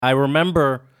I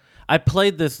remember I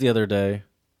played this the other day.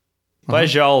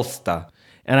 Пожалуйста.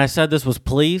 And I said this was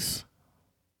please.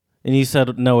 And you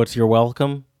said, no, it's you're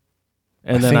welcome.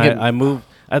 And then I moved.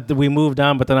 We moved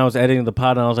on, but then I was editing the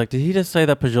pod, and I was like, did he just say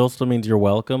that pajolsta means you're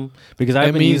welcome? Because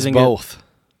I've been using both. It.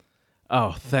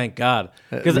 Oh, thank God.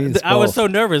 Because I was so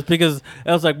nervous because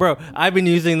I was like, bro, I've been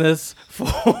using this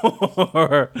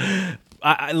for...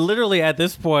 I literally at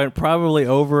this point, probably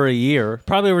over a year,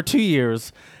 probably over 2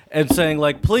 years, and saying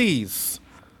like, please.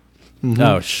 Mm-hmm.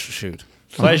 Oh, shoot.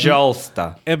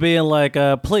 Пожалуйста. And being like,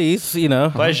 please,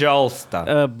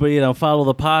 Пожалуйста. But, follow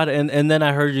the pod. And then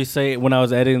I heard you say when I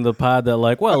was editing the pod that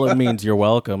like, well, it means you're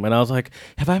welcome. And I was like,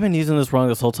 have I been using this wrong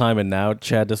this whole time? And now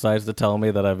Chad decides to tell me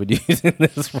that I've been using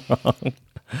this wrong.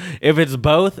 If it's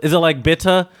both, is it like bitte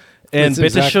and it's bitteschön?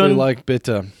 Exactly like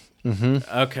bitte. Mm-hmm.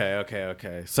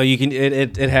 Okay. So you can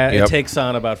it takes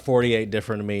on about 48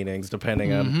 different meanings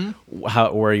depending on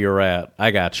where you're at.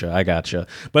 I gotcha.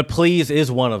 But please is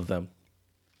one of them.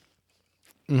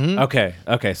 Mm-hmm.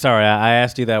 Okay. Sorry, I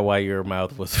asked you that while your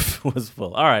mouth was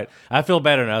full. All right, I feel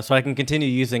better now, so I can continue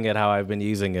using it how I've been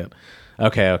using it.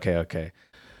 Okay.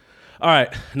 All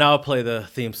right, now I'll play the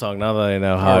theme song. Now that I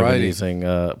know how I've been using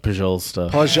Pajolsta.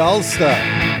 Пожалуйста.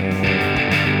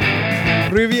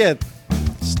 Привет.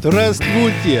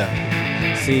 Здравствуйте.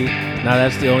 See, now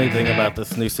that's the only thing about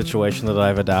this new situation that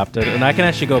I've adopted, and I can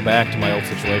actually go back to my old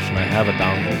situation. I have a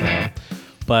dongle now.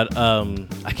 But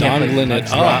I can't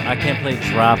play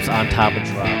drops on top of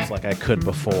drops like I could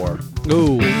before.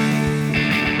 Ooh.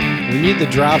 We need the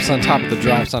drops on top of the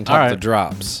drops on top of the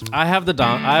drops. I have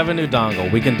I have a new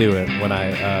dongle. We can do it when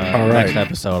next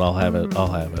episode I'll have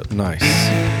it. Nice.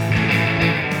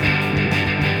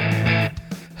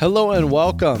 Hello and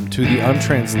welcome to the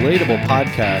Untranslatable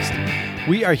Podcast.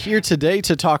 We are here today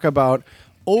to talk about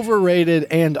overrated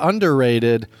and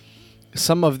underrated,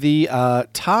 some of the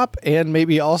top and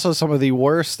maybe also some of the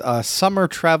worst summer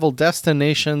travel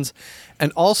destinations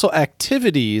and also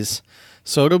activities.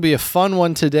 So it'll be a fun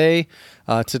one today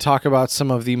to talk about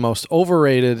some of the most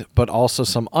overrated but also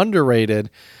some underrated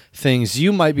things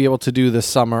you might be able to do this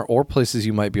summer or places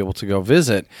you might be able to go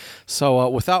visit. So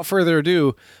without further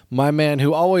ado, my man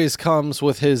who always comes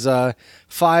with his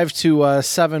 5 to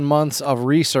 7 months of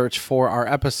research for our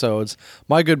episodes,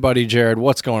 my good buddy Jared.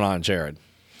 What's going on, Jared?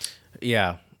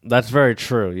 Yeah, that's very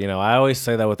true. I always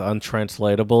say that with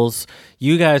untranslatables.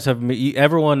 You guys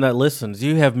everyone that listens,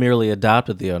 you have merely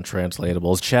adopted the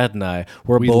untranslatables. Chad and I,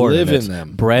 we born live in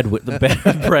them. Bred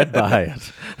by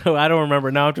it. I don't remember.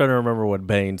 Now I'm trying to remember what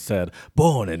Bane said.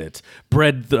 Born in it.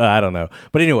 Bred, I don't know.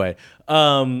 But anyway,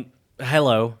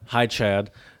 hello. Hi,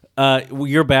 Chad.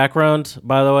 Your background,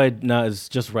 by the way, is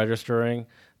just registering.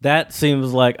 That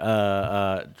seems like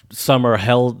a summer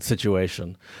hell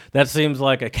situation. That seems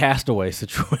like a Castaway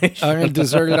situation. On a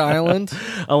deserted island?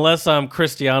 Unless I'm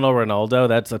Cristiano Ronaldo,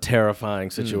 that's a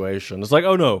terrifying situation. It's like,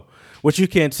 oh no, what you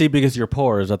can't see because you're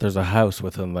poor is that there's a house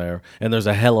within there, and there's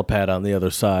a helipad on the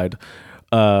other side.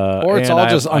 Or it's all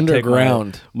just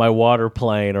underground. My water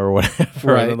plane or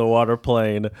whatever, right. And then the water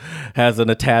plane has an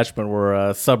attachment where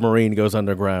a submarine goes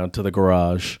underground to the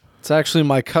garage. It's actually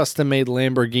my custom-made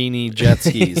Lamborghini jet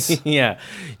skis. Yeah.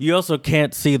 You also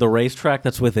can't see the racetrack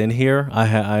that's within here.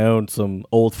 I own some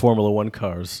old Formula One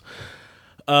cars.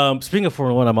 Speaking of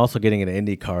Formula One, I'm also getting an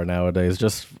Indy car nowadays.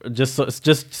 Just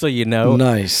so you know.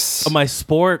 Nice. My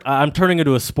sport. I'm turning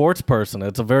into a sports person.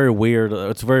 It's a very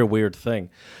weird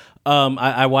thing.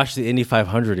 I watched the Indy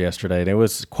 500 yesterday, and it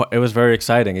was very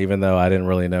exciting, even though I didn't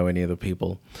really know any of the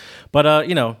people. But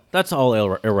that's all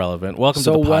irrelevant. Welcome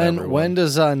to the pod, everyone. When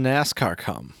does NASCAR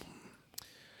come?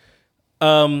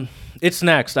 It's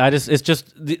next. It's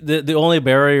just the only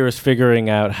barrier is figuring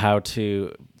out how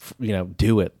to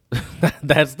do it.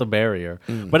 That's the barrier.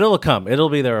 But it'll come. It'll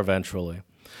be there eventually.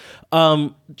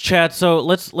 Chad, so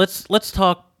let's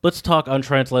talk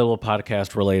untranslatable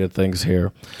podcast related things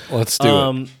here. Let's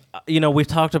do it. We've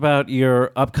talked about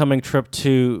your upcoming trip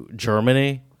to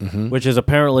Germany, which is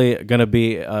apparently going to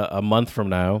be a month from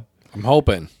now. I'm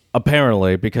hoping.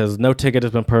 Apparently, because no ticket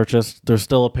has been purchased. There's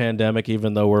still a pandemic,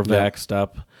 even though we're vaxxed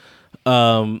up.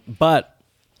 But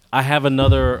I have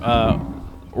another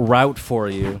route for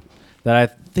you that I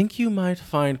think you might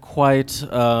find quite...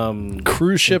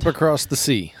 cruise ship across the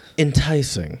sea.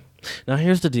 Enticing. Now,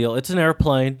 here's the deal. It's an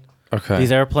airplane. Okay.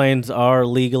 These airplanes are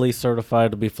legally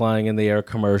certified to be flying in the air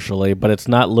commercially, but it's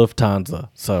not Lufthansa.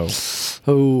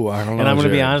 So, I don't know. And I'm going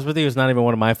to be honest with you, it's not even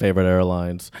one of my favorite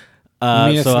airlines.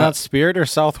 It's not Spirit or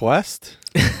Southwest?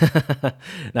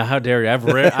 Now, how dare you?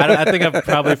 I think I've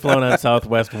probably flown on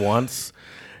Southwest once,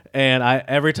 And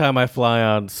every time I fly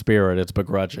on Spirit, it's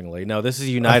begrudgingly. No, this is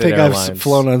United I think Airlines. I've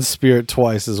flown on Spirit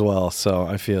twice as well, so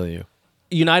I feel you.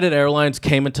 United Airlines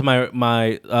came into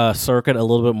my circuit a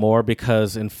little bit more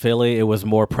because in Philly it was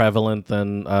more prevalent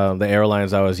than the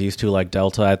airlines I was used to, like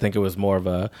Delta. I think it was more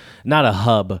of not a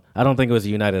hub. I don't think it was a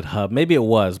United hub. Maybe it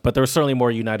was, but there were certainly more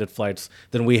United flights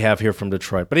than we have here from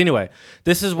Detroit. But anyway,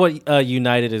 this is what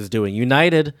United is doing.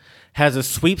 United has a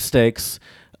sweepstakes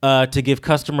to give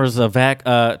customers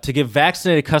to give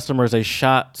vaccinated customers a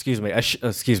shot.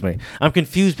 Excuse me. I'm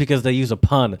confused because they use a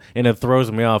pun and it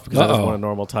throws me off because I just want a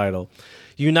normal title.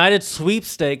 United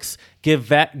Sweepstakes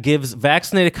gives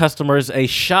vaccinated customers a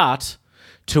shot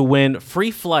to win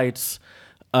free flights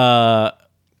a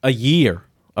year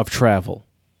of travel.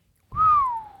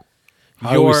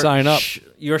 How do we sign up?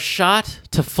 Your shot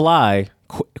to fly,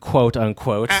 quote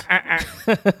unquote.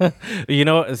 You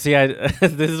know, see,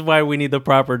 this is why we need the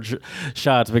proper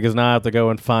shots, because now I have to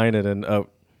go and find it and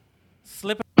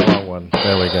slip it. Wrong one.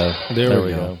 There we go. There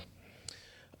we go.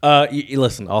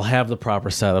 Listen, I'll have the proper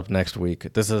setup next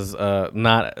week. This is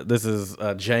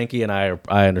janky, and I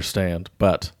understand,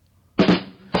 but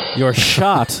your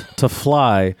shot to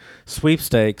fly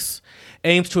sweepstakes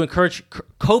aims to encourage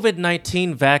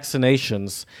COVID-19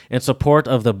 vaccinations in support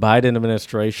of the Biden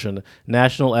administration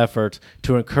national effort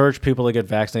to encourage people to get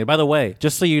vaccinated. By the way,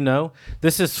 just so you know,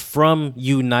 this is from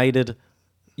United's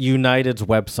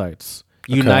websites.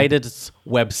 Okay. United's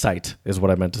website is what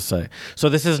I meant to say. So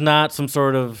this is not some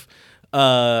sort of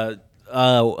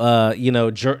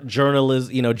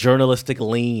journalistic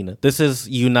lean. This is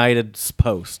United's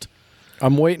post.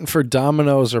 I'm waiting for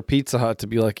Domino's or Pizza Hut to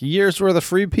be like, a year's worth of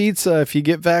free pizza if you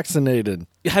get vaccinated.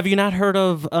 Have you not heard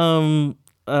of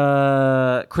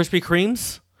Krispy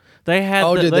Kremes? They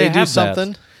had. Did they do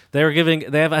something? They were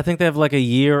giving. I think they have like a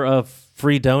year of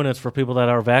free donuts for people that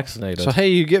are vaccinated. So hey,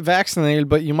 you get vaccinated,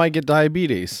 but you might get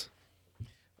diabetes.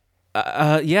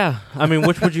 Yeah. I mean,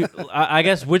 which would you? I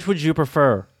guess which would you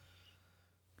prefer?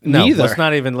 No, Neither. Let's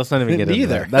not even get into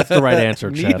that. That's the right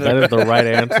answer, Chad. That is the right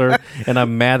answer, and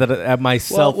I'm mad at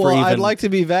myself for even. I'd like to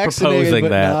be vaccinated, but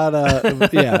that.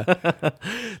 Not. Yeah,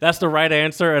 that's the right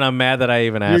answer, and I'm mad that I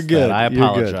even asked that. I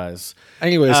apologize.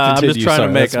 Anyways, continue. I'm just trying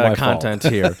to make content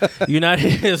here.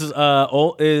 United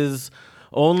is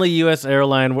only U.S.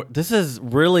 airline. This is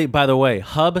really, by the way,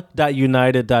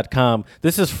 hub.united.com.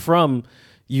 This is from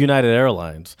United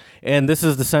Airlines, and this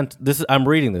is I'm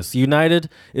reading this. United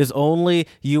is only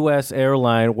U.S.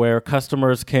 airline where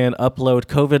customers can upload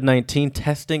COVID-19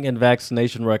 testing and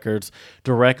vaccination records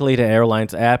directly to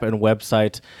airline's app and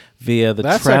website via the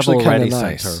Travel Ready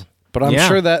Center. But I'm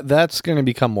sure that's going to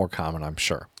become more common. I'm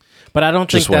sure. But I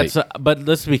don't think that's. But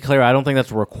let's be clear. I don't think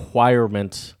that's a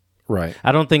requirement. Right.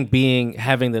 I don't think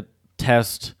having the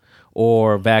test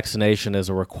or vaccination is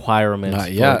a requirement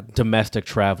for domestic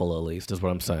travel, at least, is what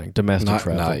I'm saying.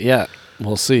 Travel. Not yet.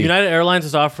 We'll see. United Airlines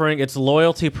is offering its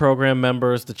loyalty program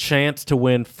members the chance to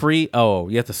win free... Oh,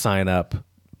 you have to sign up,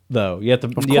 though. You have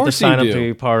to sign up to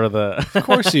be part of the... Of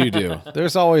course you do.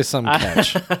 There's always some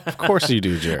catch. Of course you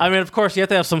do, Jared. I mean, of course, you have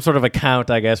to have some sort of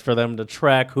account, I guess, for them to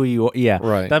track who you... Yeah,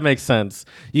 right. That makes sense.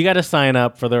 You got to sign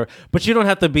up for their... But you don't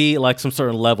have to be like some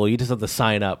certain level. You just have to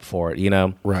sign up for it, you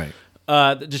know? Right.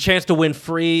 The chance to win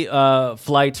free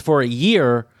flights for a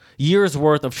year's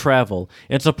worth of travel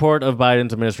in support of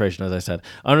Biden's administration, as I said.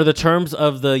 Under the terms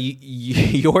of the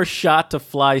Your Shot to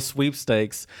Fly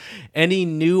sweepstakes, any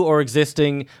new or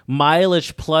existing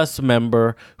Mileage Plus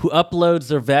member who uploads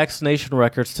their vaccination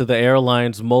records to the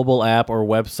airline's mobile app or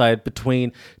website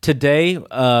between today,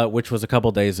 which was a couple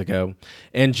days ago,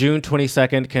 and June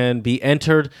 22nd can be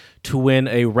entered to win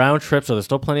a round trip, so there's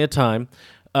still plenty of time,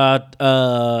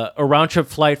 a round-trip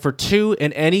flight for two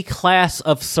in any class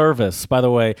of service. By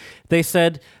the way, they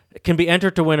said can be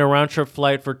entered to win a round-trip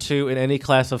flight for two in any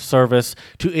class of service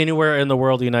to anywhere in the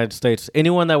world, the United States.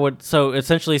 Anyone that would... So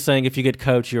essentially saying if you get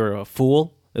coach, you're a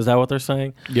fool. Is that what they're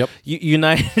saying? Yep.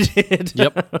 United.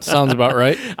 Yep. Sounds about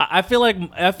right. I feel like.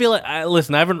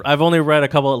 Listen, I've only read a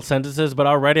couple of sentences, but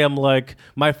already I'm like,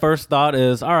 my first thought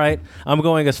is, all right, I'm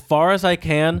going as far as I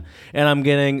can, and I'm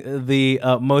getting the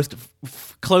most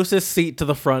closest seat to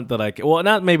the front that I can. Well,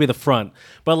 not maybe the front,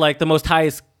 but like the most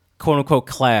highest quote unquote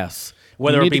class,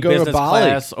 whether it be business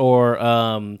class or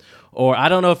I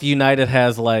don't know if United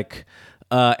has like.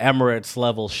 Emirates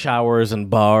level showers and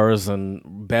bars and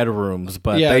bedrooms,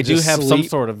 but they do have some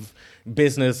sort of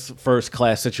business first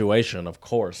class situation, of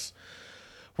course.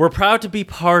 We're proud to be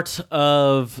part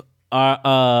of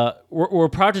we're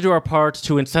proud to do our part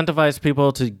to incentivize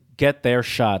people to get their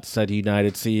shot, said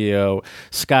United CEO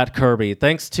Scott Kirby.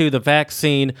 Thanks to the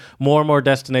vaccine, more and more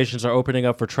destinations are opening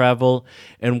up for travel,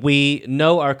 and we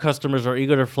know our customers are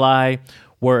eager to fly.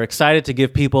 We're excited to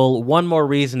give people one more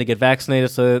reason to get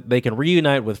vaccinated so that they can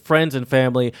reunite with friends and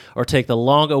family or take the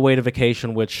long-awaited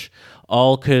vacation, which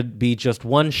all could be just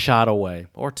one shot away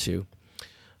or two.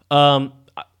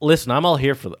 Listen, I'm all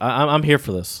here for. I'm here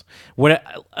for this.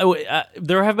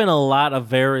 There have been a lot of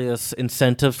various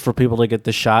incentives for people to get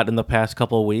the shot in the past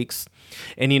couple of weeks,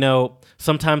 and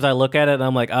sometimes I look at it and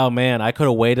I'm like, oh man, I could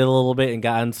have waited a little bit and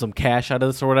gotten some cash out of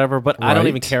this or whatever. But I don't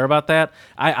even care about that.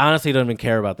 I honestly don't even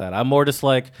care about that. I'm more just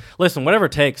like, listen, whatever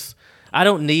it takes. I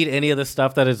don't need any of this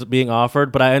stuff that is being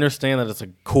offered, but I understand that it's a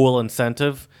cool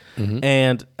incentive,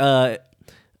 and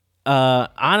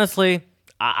honestly,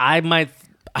 I might.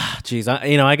 Geez,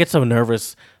 I get so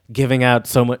nervous giving out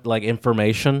so much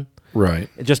information. Right.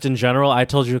 Just in general, I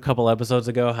told you a couple episodes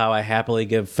ago how I happily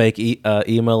give fake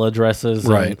email addresses,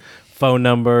 and phone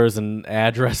numbers, and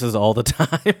addresses all the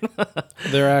time.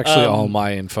 They're actually all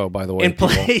my info, by the way. In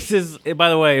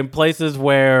places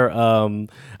where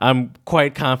I'm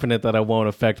quite confident that it won't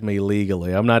affect me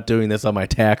legally. I'm not doing this on my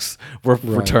tax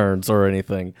returns or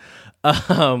anything.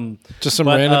 Just some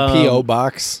random PO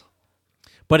box.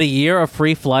 But a year of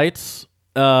free flights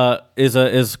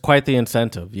is quite the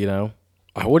incentive,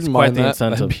 I wouldn't mind that.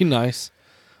 That'd be nice.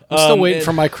 I'm still waiting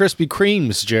for my Krispy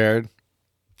Kremes, Jared.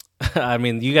 I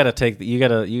mean, you gotta take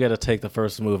the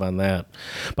first move on that.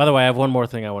 By the way, I have one more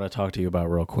thing I want to talk to you about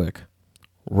real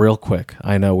quick.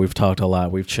 I know we've talked a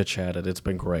lot. We've chit-chatted. It's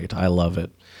been great. I love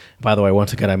it. By the way,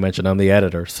 once again, I mentioned I'm the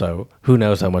editor, so who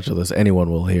knows how much of this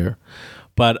anyone will hear.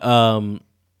 But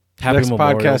Happy next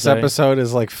Memorial podcast Day. Episode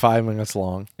is like 5 minutes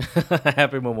long.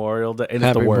 Happy Memorial Day. And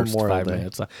it's the worst Memorial 5 Day.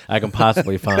 Minutes I can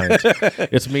possibly find.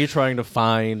 It's me trying to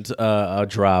find a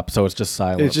drop, so it's just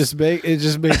silent. It just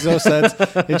makes no sense.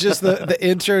 It's just the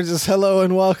intro is just hello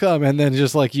and welcome, and then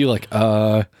just wait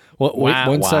 1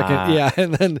 second. Yeah,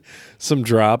 and then some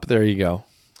drop. There you go.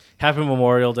 Happy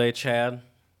Memorial Day, Chad.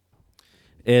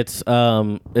 It's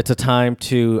a time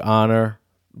to honor.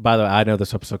 By the way, I know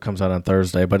this episode comes out on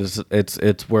Thursday, but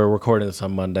it's we're recording this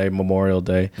on Monday, Memorial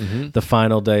Day, the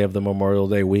final day of the Memorial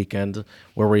Day weekend,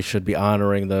 where we should be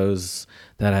honoring those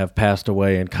that have passed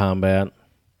away in combat.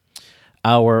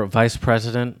 Our Vice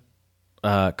President,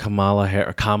 Kamala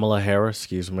Harris,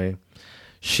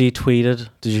 she tweeted.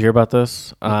 Did you hear about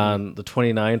this on the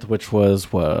 29th, which was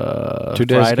 2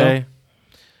 days Friday? Ago?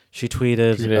 She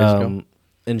tweeted,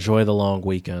 "Enjoy the long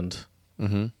weekend."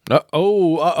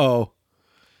 Uh-oh.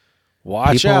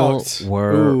 Watch out. People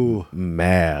were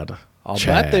mad. I'll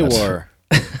bet they were.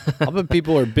 I'll bet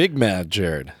people are big mad,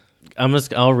 Jared.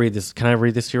 I'll read this. Can I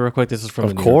read this to you real quick? This is from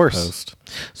the New York Post.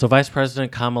 So Vice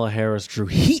President Kamala Harris drew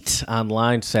heat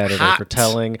online Saturday for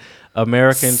telling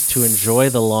Americans to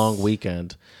enjoy the long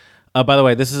weekend. By the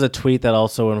way, this is a tweet that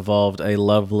also involved a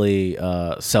lovely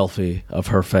selfie of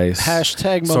her face.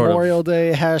 Hashtag Memorial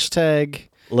Day. Hashtag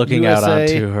looking USA. out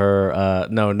onto her.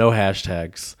 No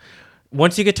hashtags.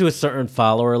 Once you get to a certain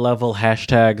follower level,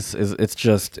 hashtags it's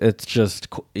just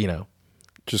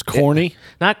just corny.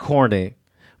 Not corny,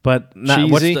 but not,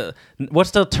 cheesy.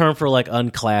 What's the term for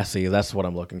unclassy? That's what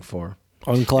I'm looking for.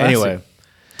 Unclassy. Anyway,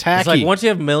 tacky. It's once you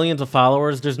have millions of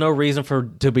followers, there's no reason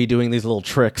to be doing these little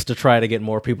tricks to try to get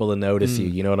more people to notice you.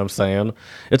 You know what I'm saying?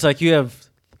 It's like you have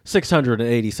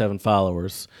 687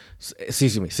 followers.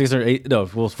 Excuse me, 608. No,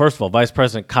 well, first of all, Vice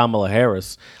President Kamala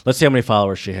Harris. Let's see how many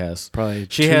followers she has. Probably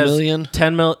she 2 has million?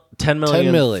 10 million 10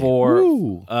 for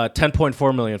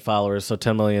 10.4 million followers. So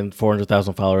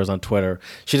 10,400,000 followers on Twitter.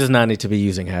 She does not need to be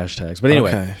using hashtags. But anyway,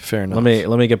 okay, fair enough.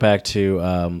 Let me get back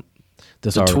to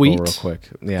this article tweet. Real quick.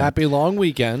 Yeah. Happy long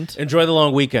weekend. Enjoy the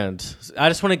long weekend. I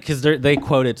just want to, because they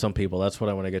quoted some people. That's what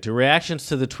I want to get to. Reactions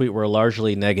to the tweet were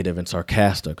largely negative and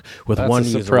sarcastic, with one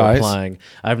user replying,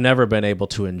 "I've never been able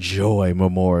to enjoy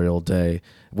Memorial Day,"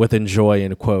 with "enjoy"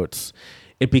 in quotes.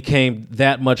 "It became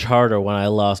that much harder when I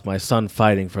lost my son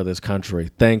fighting for this country.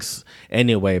 Thanks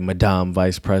anyway, Madame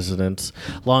Vice President."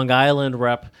 Long Island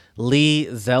Rep. Lee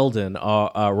Zeldin,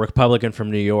 a Republican from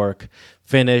New York,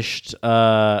 finished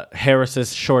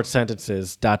Harris's short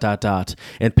sentences, ...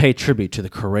 and paid tribute to the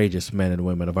courageous men and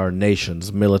women of our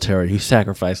nation's military who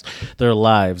sacrificed their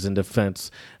lives in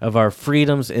defense of our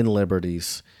freedoms and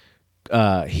liberties,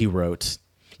 he wrote.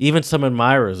 Even some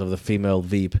admirers of the female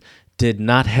Veep did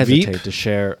not hesitate to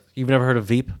share. You've never heard of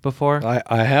Veep before?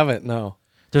 I haven't, no.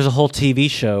 There's a whole TV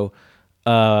show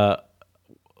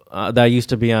that used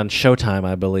to be on Showtime,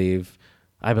 I believe.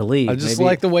 I just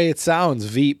like the way it sounds,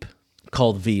 Veep.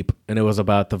 Called Veep, and it was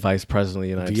about the Vice President of the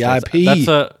United VIP.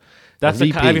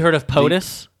 States. Have you heard of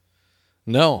POTUS?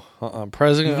 No.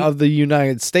 President of the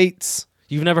United States.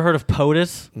 You've never heard of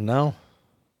POTUS? No.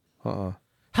 How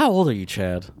old are you,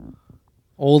 Chad?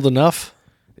 Old enough?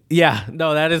 Yeah,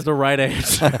 no, that is the right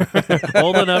answer.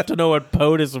 Old enough to know what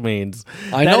POTUS means.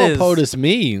 I know what POTUS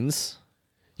means.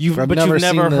 You've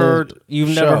never heard.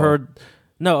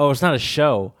 No, it's not a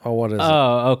show. Oh, what is it?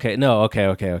 Oh, okay. No,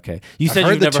 okay. You said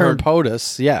I've you've never heard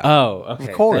POTUS. Yeah. Oh, okay.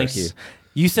 Of course. Thank you.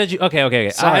 You said you. Okay.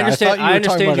 Sorry, I understand. I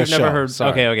understand you've never heard.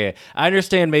 Sorry. Okay. I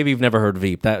understand. Maybe you've never heard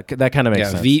Veep. That kind of makes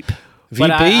sense. Veep.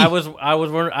 But VP. I was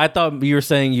wondering. I thought you were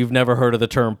saying you've never heard of the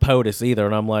term POTUS either,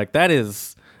 and I'm like, that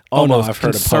is almost I've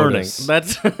heard concerning. of POTUS.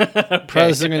 That's okay.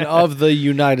 President of the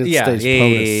United States.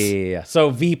 POTUS. Yeah. So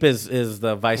Veep is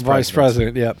the vice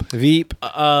president. Yep. Veep.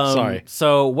 Sorry.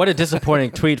 So what a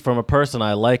disappointing tweet from a person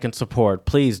I like and support.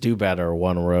 Please do better.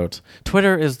 One wrote.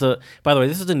 Twitter is the. By the way,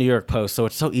 this is the New York Post, so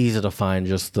it's so easy to find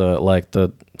just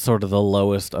the sort of the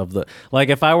lowest of the. Like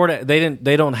if I were to,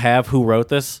 they don't have who wrote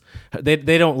this. They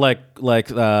don't what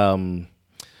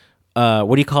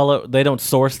do you call it? They don't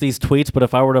source these tweets, but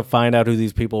if I were to find out who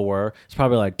these people were, it's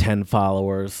probably like 10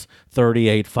 followers,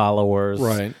 38 followers,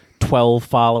 right? 12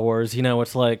 followers.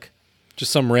 It's like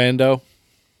just some rando.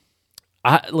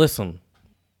 Listen.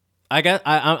 I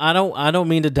don't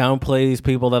mean to downplay these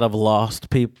people that have lost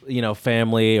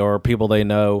family or people they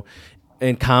know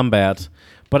in combat,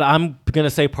 but I'm gonna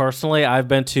say personally, I've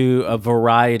been to a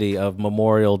variety of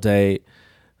Memorial Day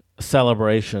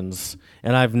celebrations,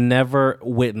 and I've never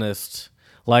witnessed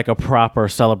like a proper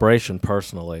celebration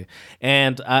personally.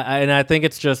 And I think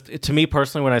it's just, to me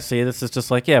personally, when I see this, it's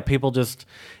just like, yeah, people just,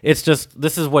 it's just,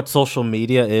 this is what social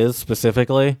media is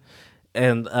specifically,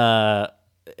 and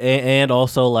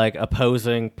also like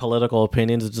opposing political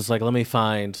opinions. It's just like, let me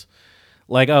find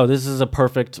like, oh, this is a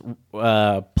perfect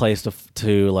place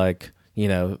to like,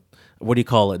 what do you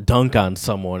call it? Dunk on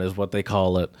someone is what they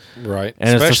call it. Right.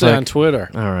 And especially on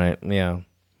Twitter. All right. Yeah.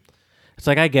 It's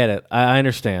like, I get it. I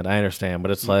understand.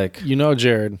 But it's like,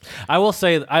 Jared, I will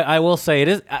say it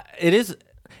is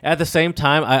at the same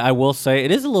time, I will say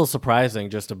it is a little surprising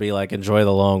just to be like, enjoy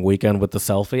the long weekend with the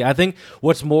selfie. I think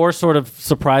what's more sort of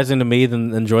surprising to me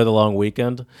than enjoy the long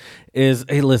weekend is,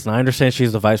 hey, listen, I understand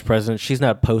she's the vice president. She's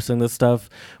not posting this stuff,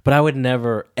 but I would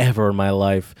never, ever in my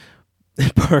life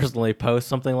personally post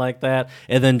something like that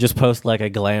and then just post like a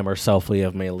glamour selfie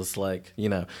of me. It's like,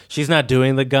 she's not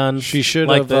doing the gun. She should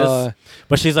like have this,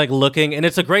 but she's like looking, and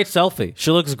it's a great selfie. She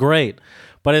looks great,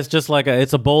 but it's just like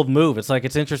it's a bold move. It's like,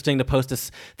 it's interesting to post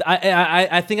this.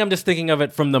 I think I'm just thinking of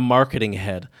it from the marketing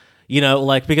head.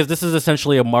 Because this is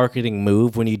essentially a marketing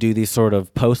move when you do these sort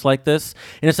of posts like this.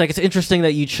 And it's like, it's interesting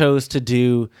that you chose to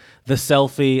do the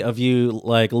selfie of you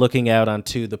like looking out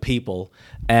onto the people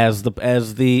as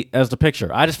the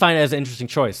picture. I just find it as an interesting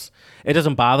choice. It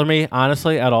doesn't bother me,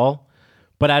 honestly, at all.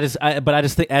 But I just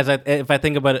think, if I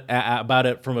think about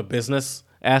it from a business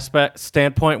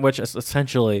standpoint, which is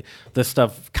essentially this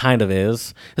stuff kind of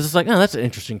is, it's just like, oh, that's an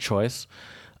interesting choice.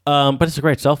 But it's a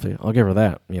great selfie. I'll give her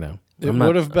that, It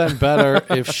would have been better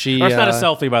if she... Or it's not a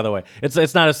selfie, by the way.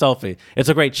 It's not a selfie. It's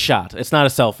a great shot. It's not a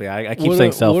selfie. I keep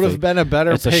saying selfie. Would have been a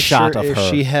better it's picture a shot of if her.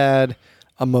 she had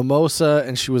a mimosa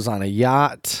and she was on a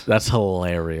yacht. That's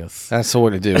hilarious. That's the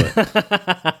way to do it.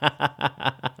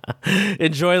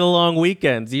 Enjoy the long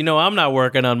weekends. I'm not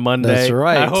working on Monday. That's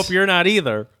right. I hope you're not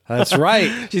either. That's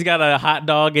right. She's got a hot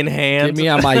dog in hand. Get me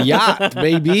on my yacht,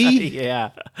 baby.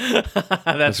 Yeah.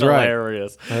 That's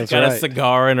hilarious. That's got right. a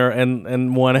cigar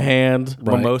in one hand,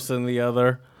 Right. mimosa in the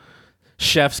other.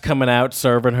 Chef's coming out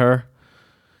serving her.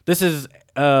 This is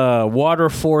Water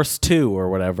Force 2 or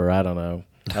whatever. I don't know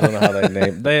how they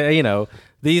name. They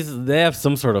they have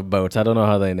some sort of boats. I don't know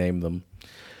how they name them.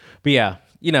 But yeah,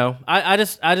 I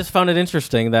just found it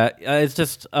interesting that it's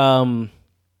just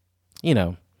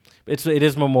it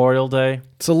is Memorial Day.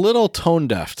 It's a little tone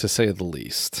deaf, to say the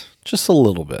least. Just a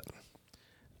little bit.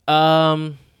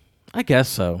 I guess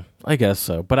so.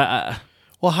 But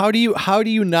well, how do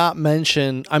you not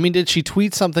mention? I mean, did she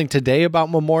tweet something today about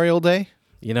Memorial Day?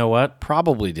 You know what?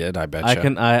 Probably did. I bet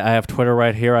I have Twitter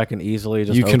right here. I can easily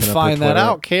just you can open up find her that Twitter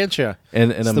out, can't you?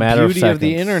 In it's a the matter of beauty seconds. of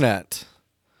the internet.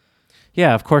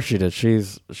 Yeah, of course she did.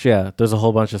 There's a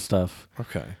whole bunch of stuff.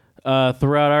 Okay.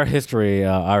 Throughout our history,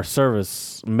 our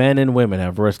service, men and women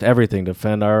have risked everything to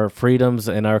defend our freedoms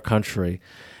and our country.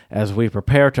 As we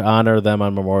prepare to honor them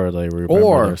on Memorial Day, we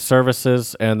remember their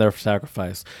services and their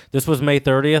sacrifice. This was May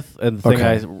 30th, and the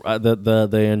thing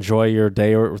the enjoy your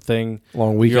day or thing,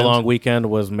 long weekend. Your long weekend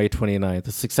was May 29th.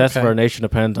 The success of our nation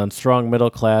depends on strong middle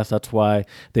class. That's why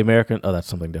the American. Oh, that's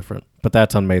something different. But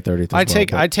that's on May 30th. I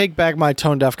take back my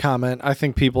tone deaf comment. I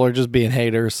think people are just being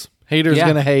haters. Haters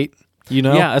gonna hate. You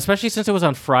know? Yeah, especially since it was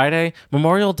on Friday.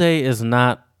 Memorial Day is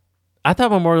not. I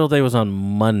thought Memorial Day was on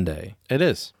Monday. It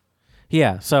is.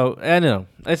 Yeah, so I don't know.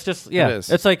 It's just It is.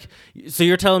 It's like, so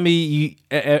you're telling me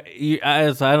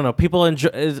as I don't know, people enjoy.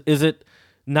 Is it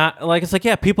not like it's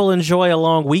like people enjoy a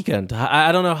long weekend?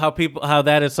 I don't know how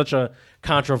that is such a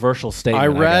controversial statement. I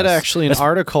read actually an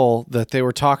article that they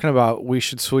were talking about we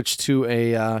should switch to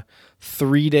a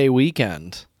 3-day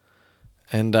weekend.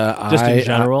 And just in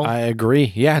general, I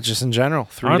agree. Yeah, just in general,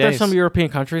 3 days. Aren't there some European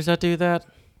countries that do that?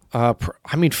 I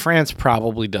mean, France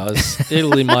probably does.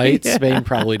 Italy might. Yeah. Spain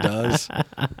probably does.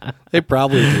 They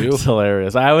probably do. It's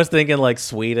hilarious. I was thinking like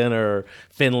Sweden or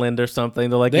Finland or something.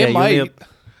 They're like, they might.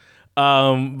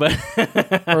 But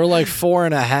or like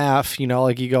 4.5. You know,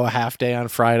 like you go a half day on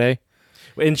Friday.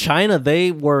 In China,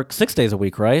 they work 6 days a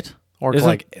week, right? Or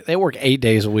they work 8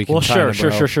 days a week. Well, in China,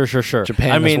 sure.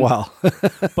 Japan as well.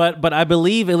 but I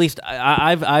believe at least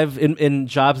I've in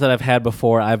jobs that I've had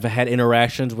before, I've had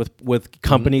interactions with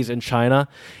companies in China,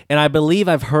 and I believe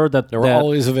I've heard that they're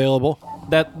always available.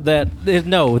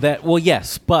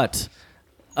 Yes, but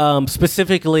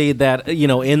specifically that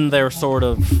in their sort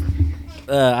of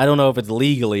I don't know if it's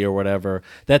legally or whatever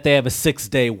that they have a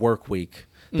 6-day work week.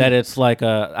 That it's like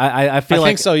I feel like...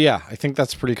 I think so, yeah. I think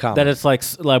that's pretty common. That it's like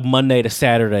Monday to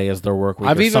Saturday is their work week.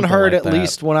 I've even heard at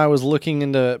least when I was looking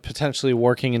into potentially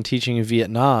working and teaching in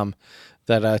Vietnam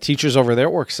that teachers over there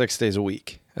work 6 days a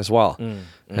week as well.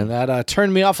 And that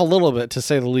turned me off a little bit, to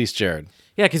say the least, Jared.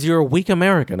 Yeah, because you're a weak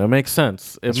American. It makes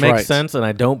sense. It makes sense, and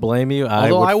I don't blame you.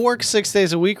 Although I work 6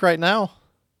 days a week right now.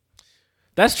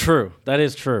 That's true. That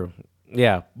is true.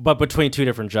 Yeah, but between two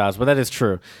different jobs. But that is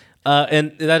true.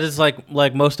 And that is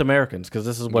like most Americans, because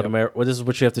this is what this is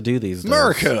what you have to do these days.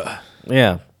 America.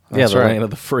 Yeah. That's the right. land of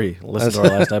the free. Listen to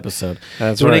our last episode.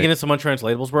 That's so right. Want to get into some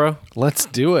untranslatables, bro? Let's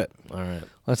do it. All right.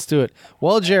 Let's do it.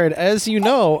 Well, Jared, as you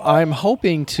know, I'm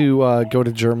hoping to go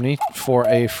to Germany for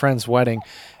a friend's wedding.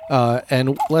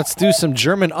 And let's do some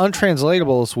German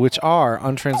untranslatables, which are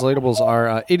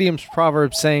idioms,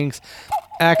 proverbs, sayings,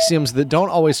 axioms that don't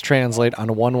always translate on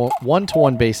a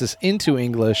one-to-one basis into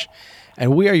English.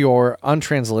 And we are your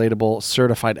untranslatable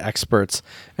certified experts.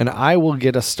 And I will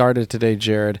get us started today,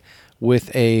 Jared,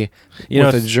 with a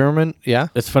German. Yeah,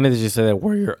 it's funny that you say that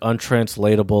we're your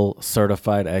untranslatable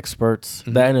certified experts.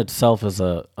 Mm-hmm. That in itself is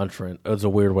a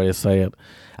weird way to say it.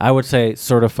 I would say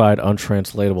certified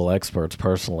untranslatable experts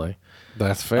personally.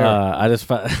 That's fair. I was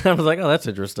like, oh, that's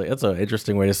interesting. That's an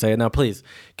interesting way to say it. Now, please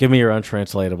give me your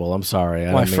untranslatable. I'm sorry.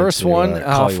 My first one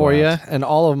for you, and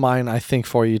all of mine, I think,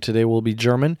 for you today will be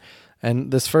German.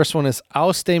 And this first one is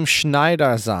aus dem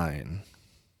Schneider sein.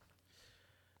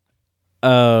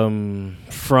 From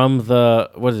the,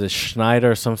 what is it,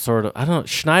 Schneider, some sort of, I don't know,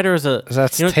 Schneider is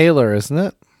That's tailor, isn't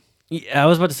it? Yeah, I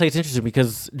was about to say it's interesting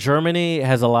because Germany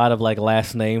has a lot of like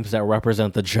last names that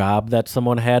represent the job that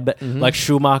someone had, like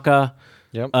Schumacher.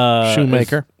 Yep.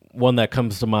 Shoemaker. One that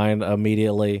comes to mind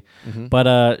immediately. Mm-hmm.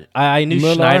 But I knew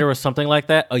Miller. Schneider was something like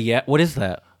that. Oh, yeah. What is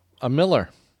that? A miller.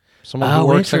 Someone who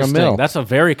works like a mill. That's a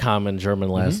very common German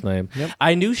last name. Yep.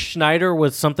 I knew Schneider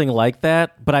was something like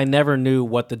that, but I never knew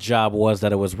what the job was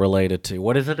that it was related to.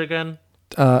 What is it again?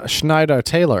 Schneider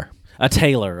tailor. A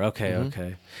tailor. Okay, okay.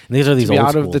 And these are these to be old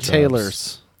out of the jobs.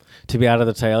 tailors. To be out of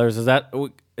the tailors. Is that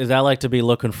like to be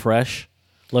looking fresh?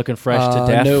 Looking fresh to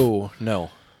death? No.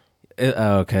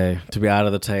 Okay. To be out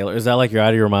of the tailor. Is that like you're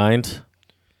out of your mind?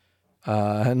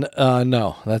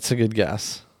 No. That's a good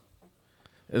guess.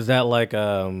 Is that like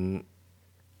out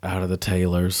of the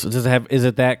tailors? Is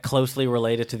it that closely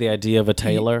related to the idea of a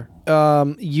tailor?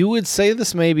 You would say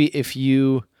this maybe if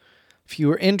you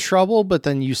were in trouble, but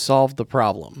then you solved the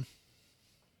problem.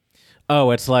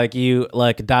 Oh, it's like you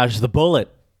dodge the bullet.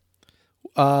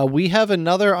 We have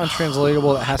another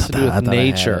untranslatable that has to do with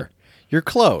nature. You're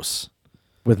close.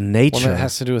 With nature? One that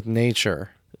has to do with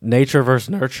nature. Nature versus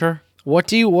nurture? What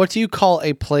do you call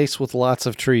a place with lots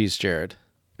of trees, Jared?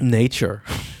 Nature.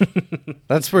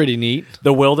 That's pretty neat.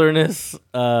 The wilderness,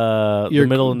 the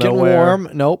middle of nowhere. Warm.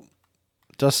 Nope.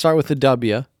 Does start with the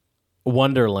W.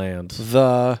 Wonderland.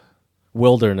 The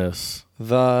wilderness.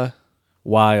 The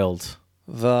wild.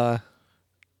 The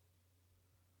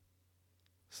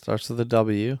starts with a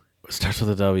W. Starts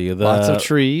with a W. Lots of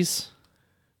trees.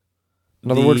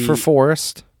 Another word for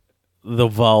forest. The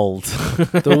Wald.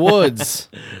 The woods.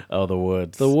 Oh, the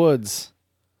woods. The woods.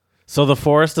 So the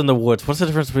forest and the woods. What's the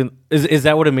difference between... Is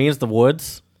that what it means, the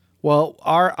woods? Well,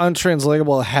 our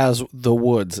untranslatable has the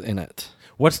woods in it.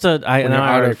 What's the... I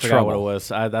already forgot what it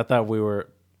was. I thought we were...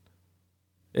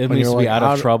 It means to be out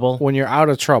of trouble. When you're out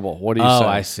of trouble, what do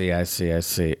you say? I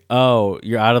see. Oh,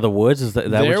 you're out of the woods? Is that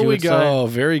what you would say? There we go.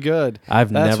 Very good.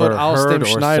 I've never heard or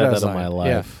said that in my life.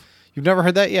 Yeah. You've never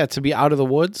heard that yet? To be out of the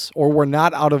woods? Or we're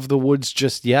not out of the woods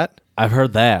just yet? I've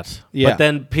heard that. Yeah. But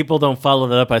then people don't follow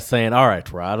that up by saying, all right,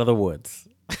 we're out of the woods.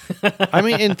 I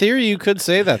mean, in theory, you could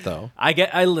say that, though. I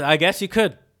guess you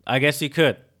could.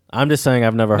 I'm just saying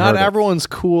I've never heard it. Not everyone's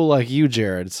cool like you,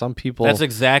 Jared. Some people... That's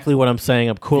exactly what I'm saying.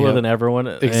 I'm cooler than everyone.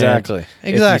 Exactly.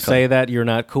 If you say that, you're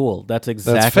not cool. That's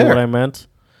exactly what I meant.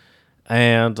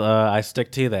 And I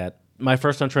stick to that. My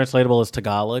first untranslatable is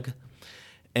Tagalog.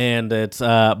 And it's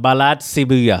balat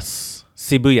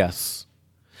sibuyas.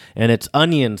 And it's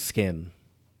onion skin.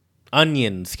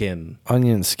 Onion skin.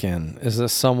 Is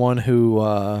this someone who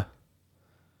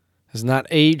has not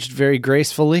aged very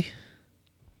gracefully?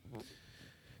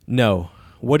 No.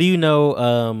 What do you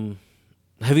know?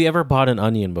 Have you ever bought an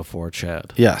onion before,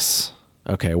 Chad? Yes.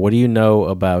 Okay. What do you know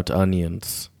about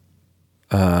onions?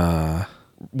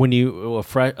 When you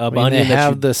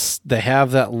onion, they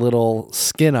have that little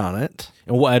skin on it.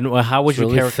 And how would you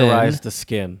really characterize thin. the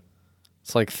skin?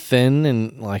 It's like thin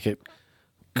and like it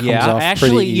comes off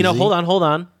actually, pretty easy. hold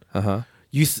on.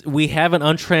 We have an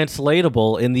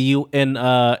untranslatable in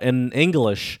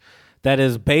English that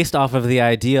is based off of the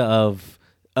idea of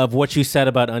what you said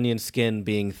about onion skin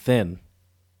being thin.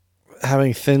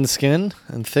 Having thin skin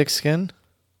and thick skin?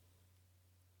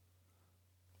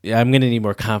 Yeah, I'm going to need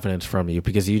more confidence from you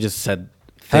because you just said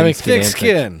having thick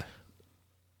skin.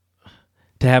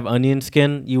 To have onion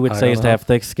skin, you would say is to have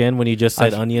thick skin when you just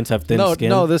said onions have thin skin?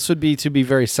 No, this would be to be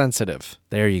very sensitive.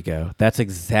 There you go. That's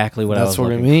exactly what I was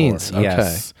looking for. That's what it means.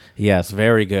 Okay. Yes,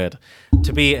 very good.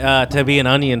 To be an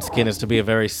onion skin is to be a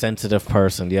very sensitive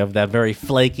person. You have that very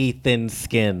flaky, thin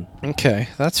skin. Okay,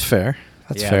 that's fair.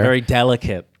 That's fair. Very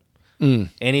delicate.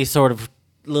 Any sort of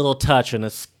little touch and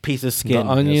a piece of skin.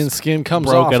 The onion skin comes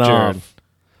broken off, Jared.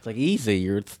 It's like easy.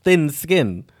 You're thin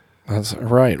skin. That's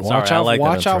right. Watch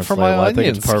out for my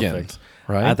onion skin.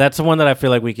 Right. That's the one that I feel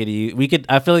like we could use.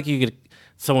 I feel like you could.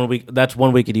 That's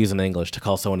one we could use in English to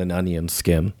call someone an onion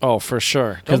skin. Oh, for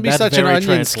sure. Don't be such an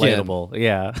onion skin.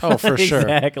 Yeah. Oh, for sure.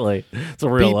 Exactly. It's a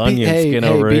real onion skin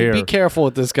over here. Be careful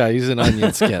with this guy. He's an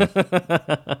onion skin.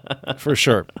 For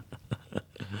sure.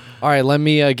 All right. Let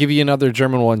me give you another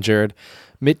German one, Jared.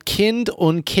 Mit Kind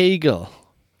und Kegel.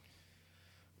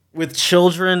 With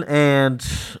children and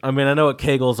I know what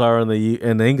kegels are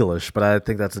in English, but I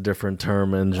think that's a different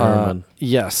term in German.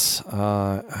 Yes,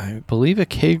 I believe a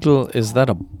kegel, is that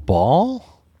a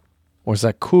ball or is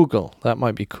that Kugel? That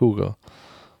might be Kugel.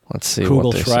 Let's see.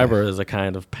 Kugelschreiber is a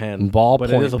kind of pen, but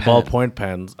it is a ballpoint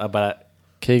pen. But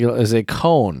kegel is a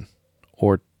cone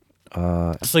or.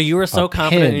 So you were so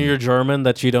confident in your German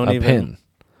that you don't even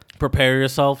prepare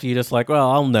yourself. You just like, well,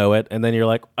 I'll know it, and then you're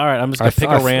like, all right, I'm just gonna pick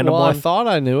a random one. I thought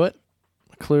I knew it.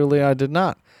 Clearly, I did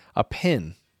not. A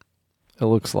pin. It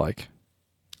looks like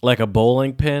a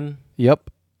bowling pin. Yep.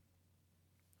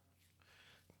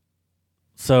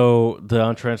 So the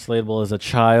untranslatable is a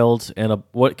child and a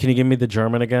what? Can you give me the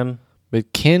German again?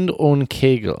 Mit Kind und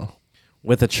Kegel.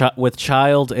 With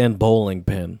child and bowling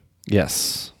pin.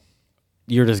 Yes.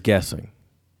 You're just guessing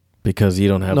because you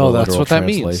don't have the literal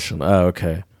translation. That means. Oh,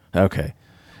 okay. Okay.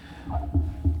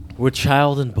 With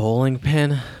child and bowling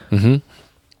pin? Mm-hmm.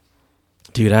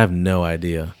 Dude, I have no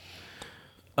idea.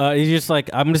 You just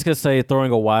I'm just going to say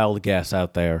throwing a wild guess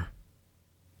out there.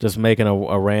 Just making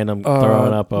a random,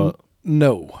 throwing up a...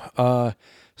 No.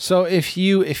 So if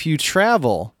you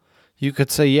travel, you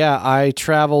could say, yeah, I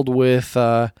traveled with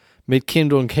mit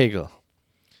Kind und Kegel.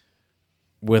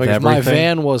 With everything? My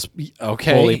van was,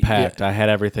 fully packed. Yeah. I had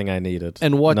everything I needed.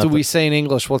 And what do we say in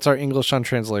English? What's our English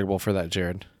untranslatable for that,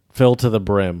 Jared? Filled to the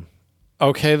brim.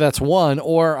 Okay, that's one.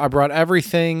 Or I brought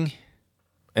everything...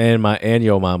 And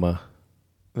your mama.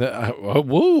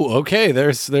 Woo, okay,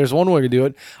 there's one way to do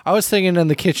it. I was thinking in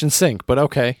the kitchen sink, but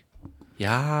okay.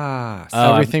 Yeah.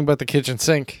 Everything but the kitchen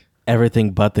sink.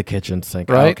 Everything but the kitchen sink.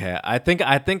 Right? Okay. I think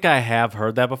I have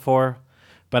heard that before,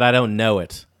 but I don't know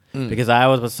it. Because I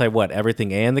was about to say, what,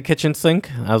 everything and the kitchen sink?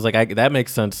 I was like, that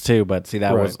makes sense too, but see,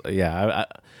 that was, yeah.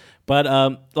 But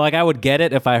I would get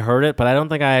it if I heard it, but I don't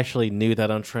think I actually knew that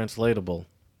untranslatable.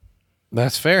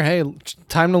 That's fair. Hey,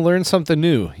 time to learn something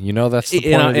new. You know, that's the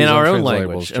point in our own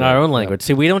language. In our own language.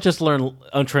 See, we don't just learn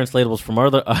untranslatables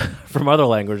from other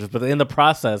languages, but in the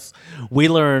process, we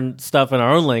learn stuff in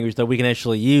our own language that we can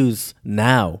actually use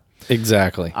now.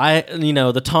 Exactly.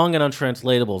 The Tongan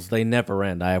untranslatables, they never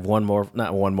end. I have one more,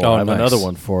 not one more. I have another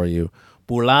one for you.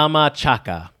 Bulama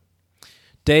Chaka.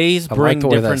 Days bring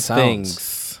different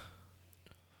things.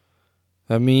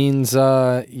 That means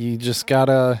you just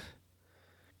gotta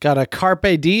Got a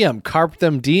carpe diem. Carp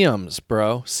them diems,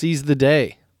 bro. Seize the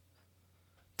day.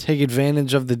 Take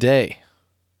advantage of the day.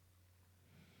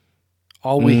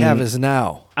 All we have is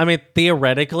now. I mean,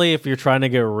 theoretically, if you're trying to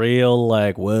get real,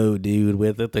 like, whoa, dude,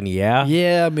 with it, then yeah.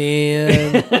 Yeah,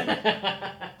 man.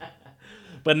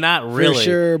 But not really. For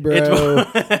sure, bro.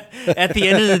 At the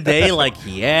end of the day, like,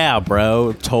 yeah,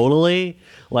 bro, totally.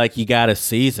 Like, you got to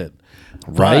seize it.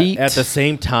 Right. But at the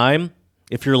same time,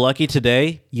 if you're lucky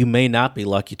today, you may not be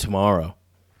lucky tomorrow.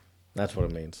 That's what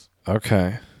it means.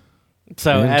 Okay.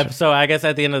 So I guess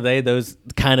at the end of the day, those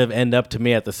kind of end up to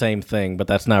me at the same thing, but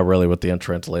that's not really what the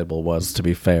untranslatable was, to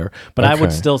be fair. But I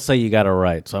would still say you got it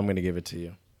right, so I'm going to give it to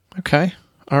you. Okay.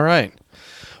 All right.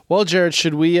 Well, Jared,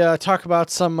 should we talk about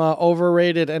some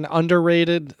overrated and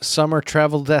underrated summer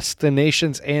travel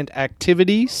destinations and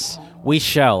activities? We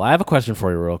shall. I have a question for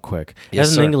you real quick. Yes,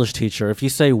 As an sir. English teacher, if you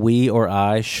say we or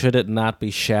I, should it not be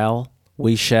shall?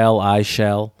 We shall, I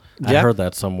shall. I Yeah. heard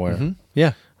that somewhere. Mm-hmm.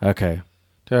 Yeah. Okay.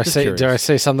 Did I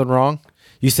say something wrong?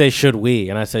 You say should we,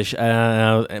 and I say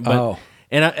I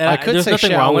could there's say nothing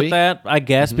shall wrong we. with that, I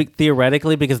guess,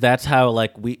 theoretically, because that's how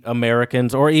like we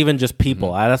Americans or even just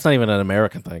people. That's not even an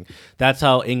American thing. That's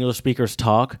how English speakers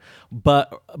talk.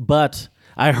 But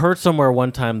I heard somewhere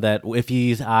one time that if you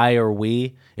use I or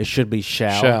we, it should be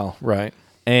shall. Shall, right.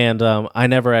 And I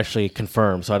never actually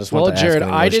confirmed, so I just want to Jared, ask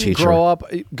an I English didn't teacher. grow up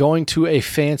going to a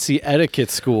fancy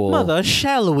etiquette school. Mother,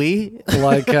 shall we?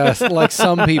 like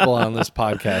some people on this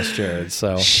podcast, Jared.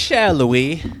 So Shall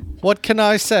we? what can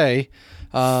I say?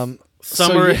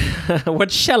 Summer.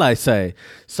 What shall I say?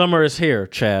 Summer is here,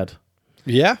 Chad.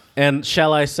 Yeah. And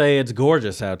shall I say it's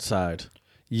gorgeous outside?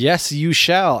 Yes, you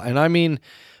shall. And I mean,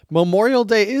 Memorial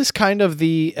Day is kind of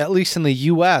at least in the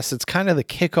U.S., it's kind of the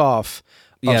kickoff.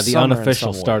 Yeah, of the summer in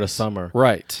unofficial some start of ways. summer.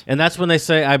 Right. And that's when they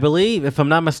say, I believe, if I'm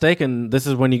not mistaken, this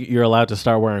is when you're allowed to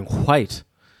start wearing white.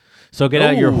 So get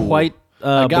out your Ooh. white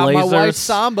I got blazers. my white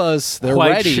Sambas. They're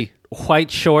white ready.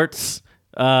 White shorts.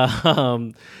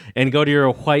 And go to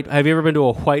your white. Have you ever been to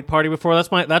a white party before?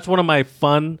 That's one of my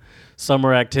fun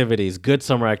summer activities. Good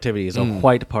summer activities. A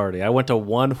white party. I went to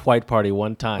one white party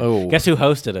one time. Oh. Guess who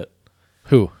hosted it?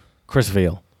 Who? Chris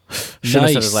Veal. Shouldn't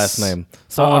have said his last name.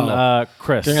 Someone,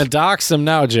 Chris. You're going to dox him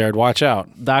now, Jared. Watch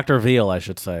out. Dr. Veal, I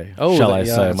should say. Oh, Shall I yeah,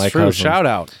 say? that's My true. cousin. Shout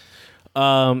out.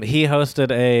 He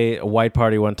hosted a white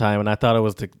party one time, and I thought it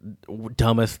was the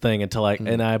dumbest thing until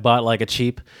and I bought like a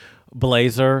cheap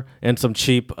blazer and some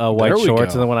cheap white There we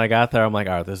shorts, go. and then when I got there, I'm like,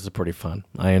 all right, this is pretty fun.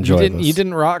 I enjoyed this. You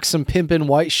didn't rock some pimpin'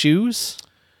 white shoes?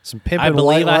 Some pimpin' I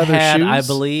believe white leather shoes? I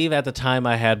believe at the time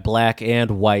I had black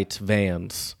and white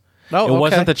Vans. Oh, it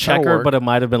wasn't the That'll checker, work. but it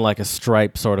might have been like a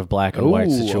stripe sort of black and white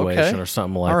Ooh, situation okay. or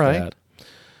something like All right.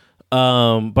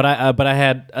 that.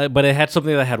 But it had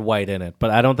something that had white in it.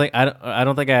 But I don't think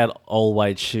I had all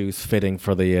white shoes fitting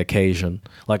for the occasion,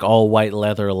 like all white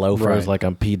leather loafers, Right. like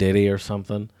I'm P Diddy or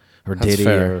something, or That's Diddy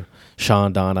fair. or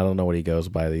Sean Don. I don't know what he goes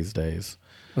by these days.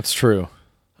 That's true.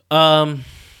 Um,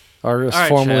 Artist all right,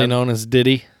 formerly Chad. known as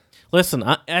Diddy. Listen,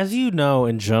 as you know,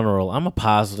 in general, I'm a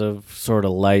positive, sort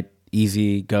of light,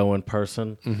 easy-going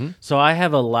person. Mm-hmm. So I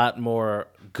have a lot more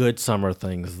good summer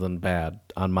things than bad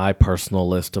on my personal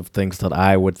list of things that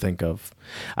I would think of.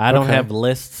 I don't Okay. have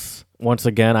lists. Once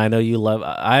again, I know you love.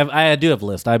 I do have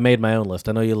lists. I made my own list.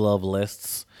 I know you love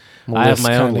lists. I'm a I have list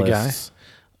my own kinda guy. lists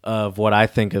of what I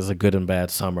think is a good and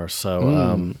bad summer.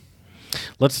 So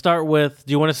let's start with.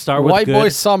 Do you want to start with White good? boy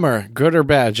summer, good or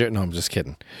bad? No, I'm just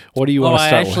kidding. What do you want to I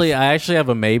start with? actually have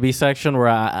a maybe section where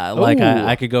Ooh.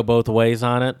 I could go both ways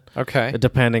on it. Okay.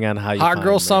 Depending on how you Hot find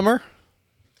girl me. summer?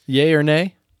 Yay or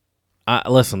nay?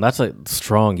 Listen, that's a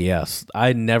strong yes.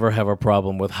 I never have a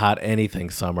problem with hot anything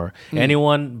summer.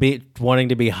 Anyone wanting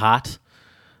to be hot,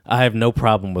 I have no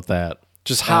problem with that.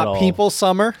 Just at hot all. people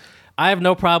summer? I have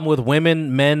no problem with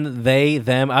women, men, they,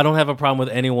 them. I don't have a problem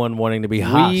with anyone wanting to be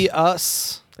hot. We,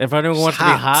 us. If anyone wants to be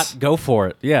hot, go for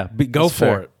it. Yeah, go That's for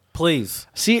fair. it. Please.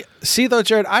 See though,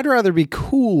 Jared, I'd rather be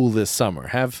cool this summer.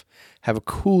 Have a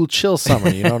cool, chill summer.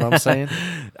 You know what I'm saying?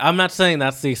 I'm not saying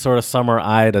that's the sort of summer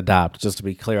I'd adopt, just to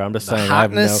be clear. I'm just saying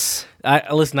hotness? I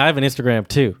have I have an Instagram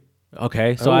too.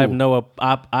 Okay, so I have no.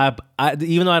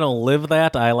 Even though I don't live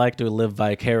that, I like to live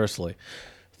vicariously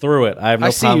through it. I have no I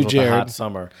see problem you, with the Jared. hot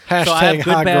summer. Hashtag so I have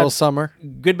hot girl summer.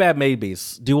 Good, bad,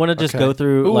 maybes. Do you want to just Okay. go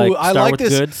through Ooh, start I like with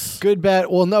this. goods? Good, bad.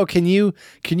 Well, no. Can you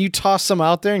toss some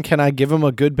out there, and can I give them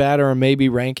a good, bad, or a maybe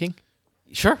ranking?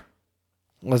 Sure.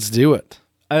 Let's do it.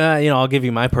 I'll give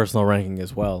you my personal ranking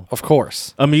as well. Of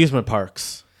course. Amusement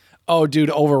parks. Oh, dude,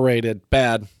 overrated.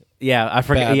 Bad. Yeah, I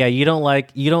forget. Bad. Yeah, you don't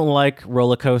like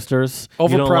roller coasters. You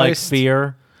don't like Overpriced.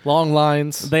 fear. Long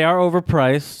lines. They are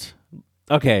overpriced.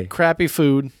 Okay. Crappy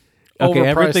food. Okay,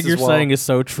 everything you're saying is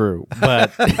so true,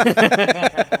 but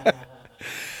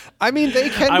I mean, they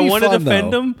can. I want to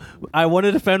defend though. them. I want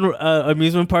to defend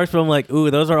amusement parks, but I'm like, ooh,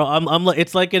 those are. I'm like,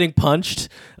 it's like getting punched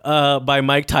by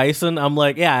Mike Tyson. I'm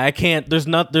like, yeah, I can't. There's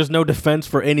no defense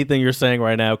for anything you're saying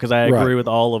right now because I agree with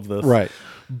all of this. Right.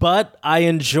 But I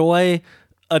enjoy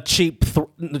a cheap.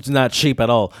 It's not cheap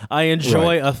at all. I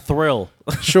enjoy a thrill.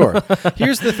 Sure.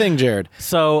 Here's the thing, Jared.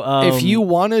 So if you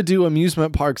want to do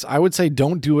amusement parks, I would say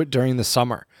don't do it during the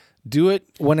summer. Do it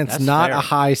when it's not fair. a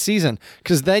high season,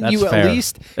 because then That's you at fair.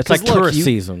 least It's like tourist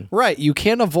season, right? You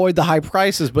can't avoid the high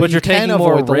prices, but you you're can taking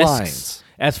more avoid the risks lines.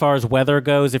 as far as weather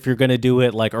goes. If you're going to do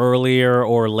it like earlier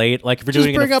or late, like if you're Just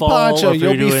doing it bring in a the fall, poncho, or if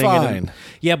you're you'll be doing fine.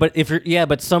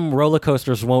 But some roller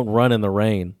coasters won't run in the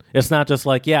rain. It's not just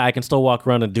like I can still walk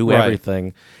around and do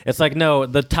everything. It's like no,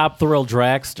 the Top Thrill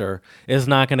Dragster is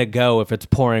not going to go if it's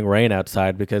pouring rain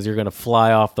outside because you're going to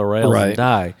fly off the rails and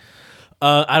die.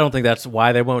 I don't think that's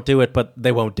why they won't do it, but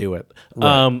they won't do it.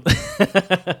 Right.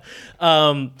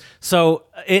 So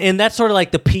that's sort of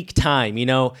like the peak time,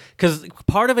 because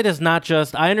part of it is not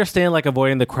just, I understand like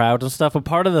avoiding the crowds and stuff, but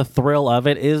part of the thrill of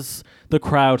it is the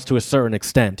crowds to a certain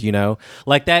extent,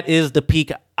 like that is the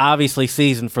peak, obviously,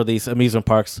 season for these amusement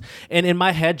parks. And in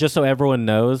my head, just so everyone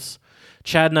knows,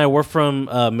 Chad and I, we're from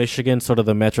Michigan, sort of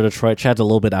the Metro Detroit. Chad's a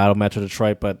little bit out of Metro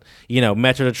Detroit, but,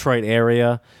 Metro Detroit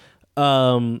area.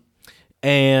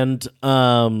 And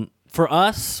for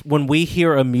us, when we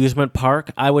hear amusement park,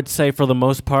 I would say for the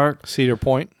most part, Cedar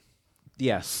Point.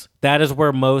 Yes, that is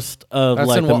where most of That's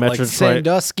like in the what, Metro like Detroit,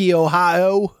 Sandusky,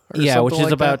 Ohio. which is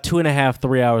like about that?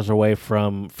 2.5-3 hours away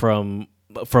from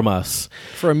us.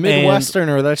 For a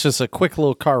Midwesterner, that's just a quick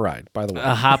little car ride. By the way,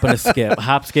 A hop and a skip,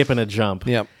 hop, skip, and a jump.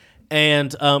 Yep.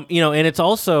 And and it's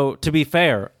also, to be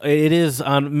fair, it is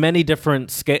on many different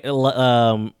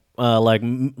scale. Like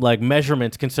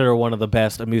measurements, consider one of the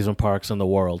best amusement parks in the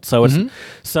world. So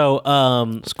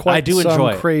it's quite I do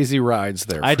enjoy crazy rides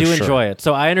there. I do enjoy it.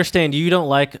 So I understand you don't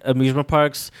like amusement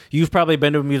parks. You've probably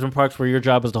been to amusement parks where your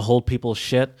job is to hold people's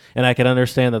shit, and I can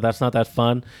understand that that's not that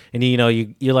fun. And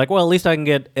you're like, well, at least I can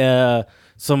get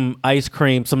some ice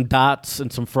cream, some dots,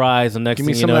 and some fries, and next Give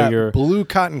me thing some you know, of that you're blue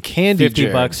cotton candy,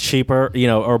 $50 cheaper,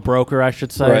 or broker, I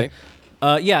should say.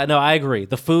 Right. No, I agree.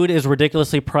 The food is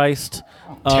ridiculously priced.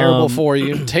 Terrible for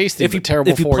you. Tasty, but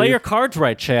terrible for you. If you play your cards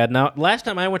right, Chad. Now, last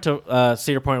time I went to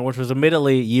Cedar Point, which was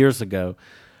admittedly years ago,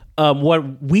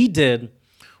 what we did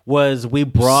was we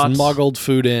brought smuggled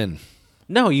food in.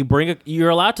 No, you're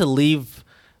allowed to leave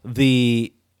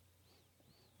the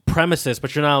premises,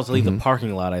 but you're not allowed to leave the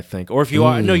parking lot, I think. Or if you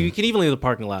are, no, you can even leave the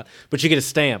parking lot, but you get a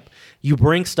stamp. You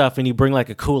bring stuff, and you bring like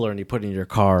a cooler, and you put it in your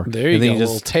car. There you and then go, you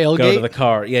just little tailgate. Go to the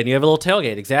car. Yeah, and you have a little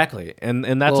tailgate, exactly. And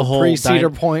that's a whole pre-Cedar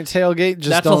Point tailgate. Just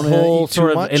that's don't a whole eat too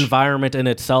sort of much. environment in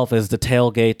itself, is the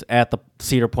tailgate at the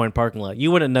Cedar Point parking lot. You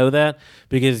wouldn't know that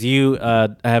because you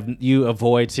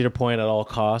avoid Cedar Point at all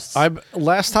costs.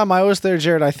 Last time I was there,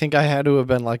 Jared, I think I had to have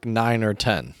been like 9 or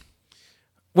 10.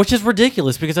 Which is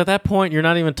ridiculous because at that point you're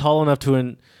not even tall enough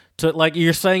to like,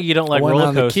 you're saying you don't like roller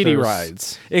on coasters. The kiddie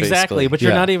rides. Exactly, but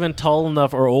you're not even tall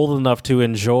enough or old enough to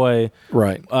enjoy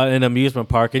an amusement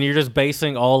park, and you're just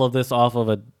basing all of this off of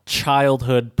a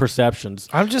childhood perceptions.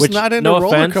 I'm just not into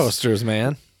roller coasters,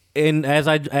 man. And as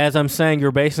I'm saying,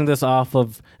 you're basing this off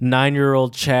of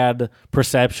 9-year-old Chad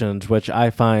perceptions, which I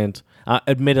find,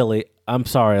 admittedly, I'm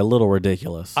sorry, a little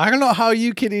ridiculous. I don't know how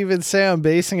you could even say I'm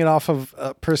basing it off of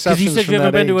perceptions. Because you said you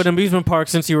haven't been to an amusement park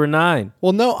since you were 9.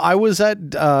 Well, no, I was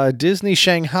at Disney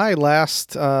Shanghai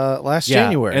last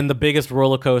January, and the biggest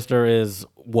roller coaster is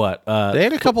what? They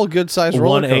had a couple of good-sized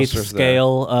roller coasters 1/8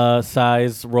 scale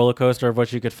size roller coaster of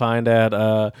what you could find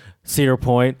at Cedar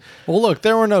Point. Well, look,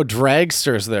 there were no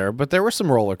dragsters there, but there were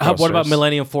some roller coasters. What about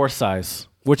Millennium Force size?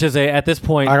 Which is at this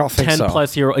point, I don't think 10 so.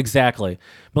 plus year exactly.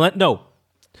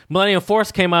 Millennium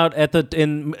Force came out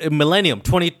in Millennium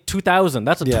 2000.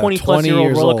 That's a 20-plus year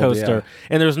old roller coaster.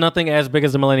 And there's nothing as big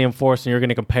as the Millennium Force, and you're going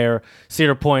to compare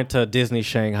Cedar Point to Disney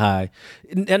Shanghai.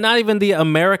 And not even the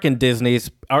American Disneys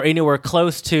are anywhere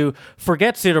close to,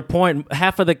 forget Cedar Point,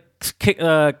 half of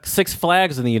the Six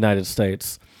Flags in the United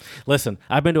States. Listen,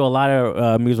 I've been to a lot of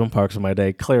amusement parks in my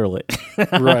day, clearly.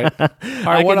 Right. All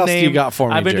right, what else do you got for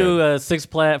me, I've been Jared? to Six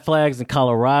Flags in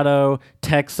Colorado,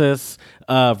 Texas,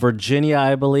 Virginia,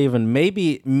 I believe, and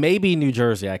maybe New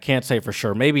Jersey. I can't say for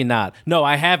sure. Maybe not. No,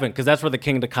 I haven't, because that's where the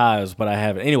King of Ka is, but I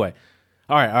haven't. Anyway,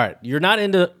 all right. You're not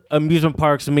into amusement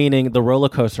parks, meaning the roller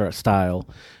coaster style.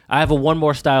 I have one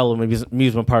more style of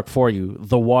amusement park for you,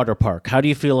 the water park. How do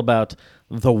you feel about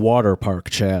the water park,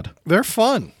 Chad? They're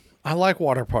fun. I like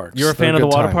water parks. You're a fan of the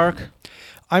water park?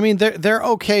 I mean, they're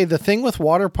okay. The thing with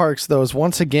water parks, though, is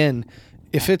once again,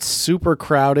 if it's super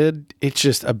crowded, it's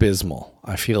just abysmal,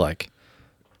 I feel like.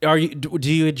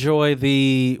 Do you enjoy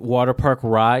the water park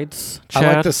rides, Chad?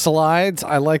 I like the slides.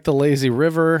 I like the lazy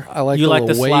river. I like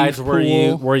the slides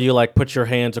pool. where you like put your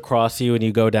hands across you and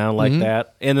you go down like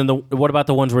that. And then what about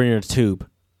the ones where you're in a tube?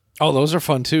 Oh, those are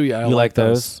fun too. Yeah, I you like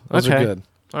those? Those are good.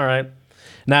 All right.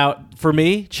 Now, for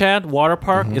me, Chad, water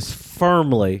park is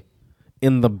firmly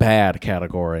in the bad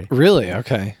category. Really?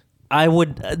 Okay. I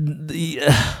would.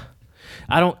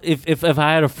 I don't. If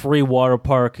I had a free water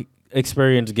park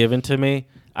experience given to me,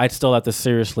 I'd still have to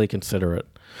seriously consider it.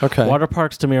 Okay. Water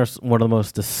parks to me are one of the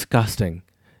most disgusting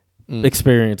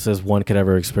experiences one could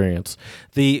ever experience.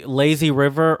 The lazy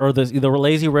river or the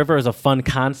lazy river is a fun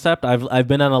concept. I've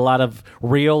been on a lot of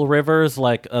real rivers,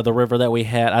 like the river that we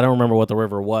had. I don't remember what the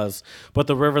river was, but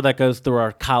the river that goes through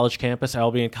our college campus,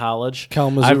 Albion College.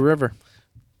 Kalamazoo River.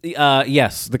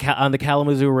 Yes, on the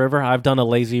Kalamazoo River. I've done a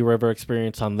lazy river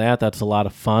experience on that. That's a lot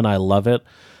of fun. I love it.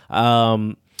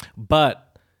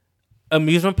 But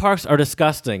amusement parks are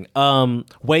disgusting.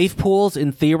 Wave pools,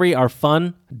 in theory, are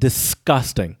fun.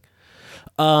 Disgusting.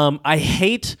 I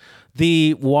hate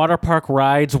the water park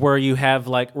rides where you have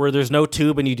where there's no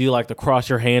tube and you do the cross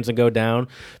your hands and go down,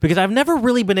 because I've never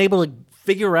really been able to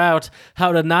figure out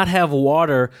how to not have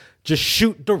water just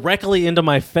shoot directly into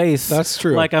my face. That's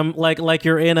true. Like I'm like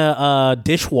you're in a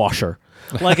dishwasher.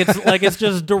 It's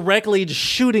just directly just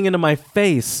shooting into my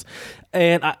face.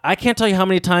 And I can't tell you how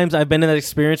many times I've been in that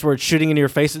experience where it's shooting into your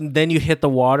face and then you hit the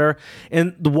water.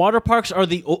 And the water parks are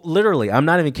literally, I'm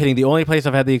not even kidding, the only place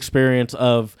I've had the experience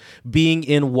of being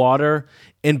in water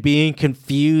and being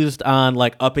confused on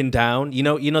up and down. You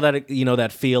know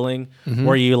that feeling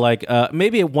where you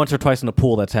maybe once or twice in the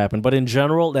pool that's happened, but in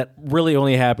general that really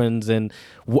only happens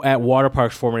at water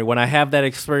parks for me when I have that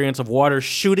experience of water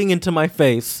shooting into my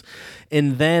face.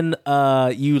 And then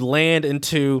you land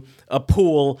into a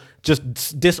pool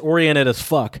just disoriented as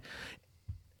fuck.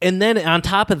 And then on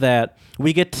top of that,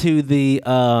 we get to the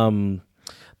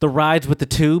rides with the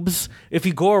tubes. If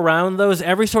you go around those,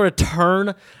 every sort of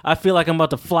turn, I feel like I'm about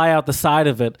to fly out the side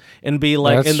of it and be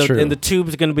and the tube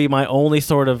is going to be my only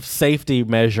sort of safety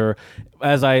measure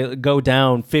as I go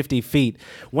down 50 feet.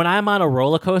 When I'm on a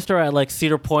roller coaster at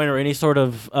Cedar Point or any sort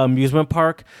of amusement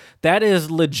park, that is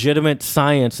legitimate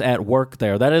science at work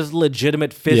there. That is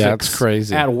legitimate physics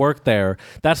crazy. At work there.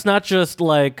 That's not just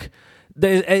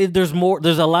there's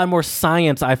a lot more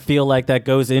science, I feel like, that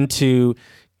goes into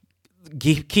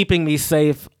keeping me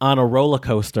safe on a roller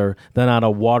coaster than on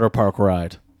a water park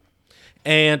ride.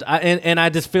 And I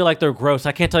just feel like they're gross.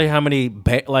 I can't tell you how many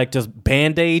just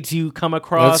Band-Aids you come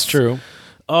across. That's true.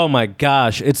 Oh my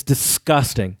gosh, it's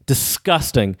disgusting, and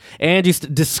disgusting,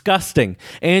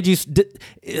 and you.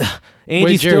 And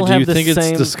Wait, you Jared, still have the think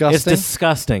same. It's disgusting? It's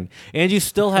disgusting, and you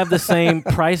still have the same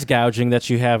price gouging that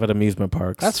you have at amusement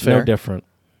parks. That's fair. No different.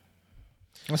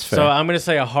 That's fair. So I'm going to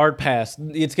say a hard pass.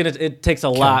 It takes a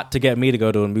lot to get me to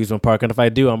go to an amusement park, and if I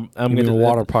do, I'm going to a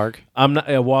water park. I'm not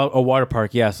a water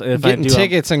park. Yes, if getting I do,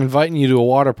 tickets and inviting you to a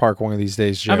water park one of these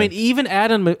days, Jared. I mean, even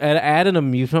at an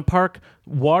amusement park,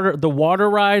 the water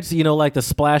rides, like the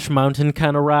Splash Mountain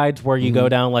kind of rides where you go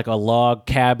down a log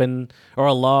cabin or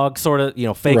a log sort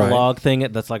of fake log thing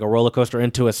that's like a roller coaster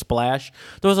into a splash.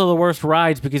 Those are the worst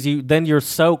rides because you're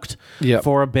soaked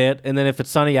for a bit, and then if it's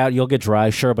sunny out, you'll get dry,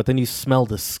 sure, but then you smell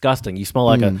disgusting. You smell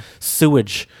like a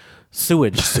sewage. I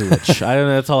don't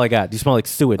know. That's all I got. You smell like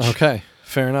sewage. Okay,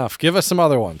 fair enough. Give us some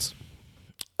other ones.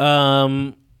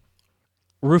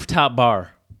 Rooftop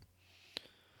bar.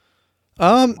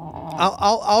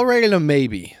 I'll rate it a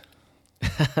maybe.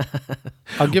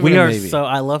 I'll give it a maybe. So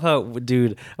I love how,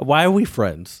 dude. Why are we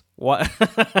friends? Why?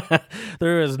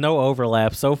 There is no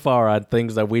overlap so far on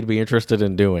things that we'd be interested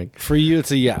in doing. For you,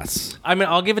 it's a yes. I mean,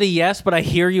 I'll give it a yes, but I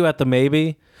hear you at the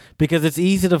maybe because it's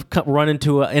easy to run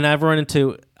into. And I've run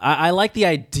into. I like the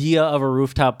idea of a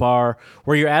rooftop bar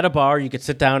where you're at a bar, you could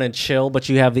sit down and chill, but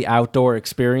you have the outdoor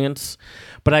experience.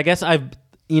 But I guess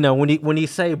when you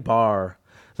say bar,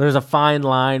 there's a fine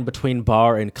line between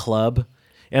bar and club,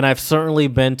 and I've certainly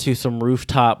been to some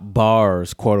rooftop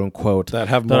bars, quote unquote,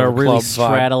 that are really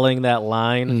straddling that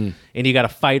line, and you got to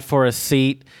fight for a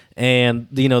seat, and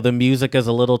the music is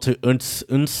a little too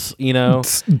unce,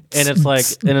 and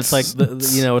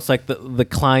it's like the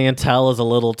clientele is a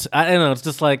little, I don't know, it's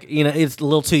just it's a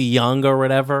little too young or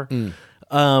whatever.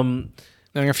 And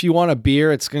if you want a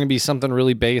beer, it's going to be something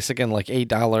really basic and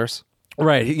 $8.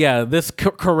 Right, yeah. This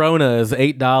Corona is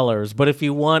 $8, but if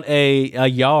you want a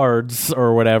Yards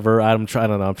or whatever, I'm trying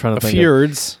to think.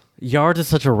 Yards. Yards is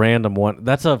such a random one.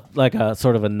 That's a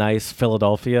sort of a nice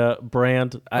Philadelphia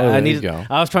brand. I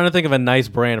was trying to think of a nice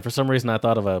brand. For some reason, I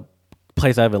thought of a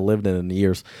place I haven't lived in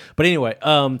years. But anyway,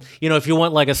 if you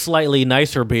want like a slightly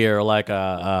nicer beer, like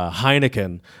a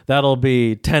Heineken, that'll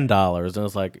be $10. And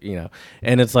it's like,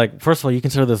 and it's like, first of all, you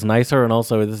consider this nicer, and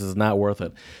also this is not worth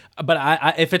it. But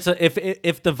if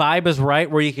the vibe is right,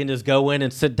 where you can just go in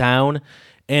and sit down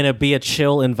and it be a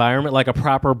chill environment, like a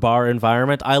proper bar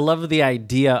environment. I love the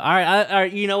idea. All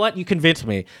right, you know what? You convinced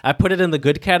me. I put it in the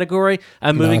good category.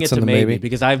 I'm moving it to maybe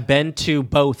because I've been to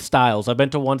both styles. I've been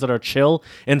to ones that are chill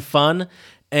and fun,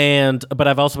 but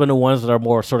I've also been to ones that are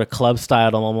more sort of club style.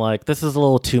 And I'm like, this is a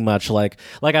little too much. Like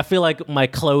I feel like my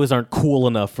clothes aren't cool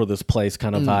enough for this place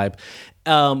kind of vibe.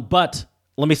 But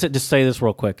let me just say this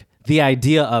real quick. The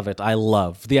idea of it, I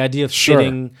love. The idea of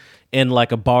sitting in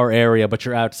like a bar area, but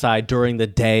you're outside during the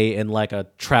day in like a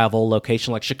travel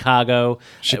location like Chicago,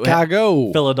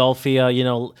 Philadelphia,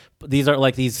 these are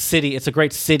like these city. It's a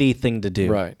great city thing to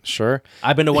do. Right. Sure.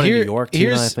 I've been to one in New York too.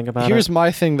 When I think about it. Here's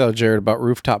my thing though, Jared, about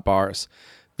rooftop bars.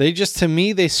 To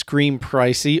me, they scream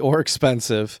pricey or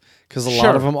expensive because a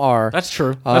lot of them are. That's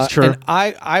true. That's true. And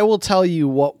I will tell you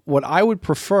what I would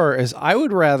prefer is I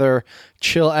would rather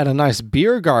chill at a nice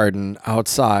beer garden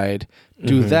outside,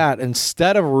 do that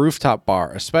instead of a rooftop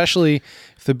bar, especially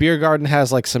if the beer garden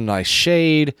has like some nice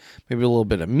shade, maybe a little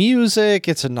bit of music.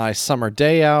 It's a nice summer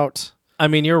day out. I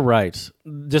mean, you're right.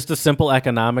 Just the simple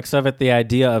economics of it, the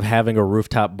idea of having a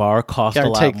rooftop bar costs a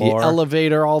lot take more. The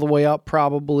elevator all the way up,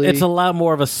 probably. It's a lot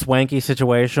more of a swanky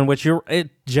situation, which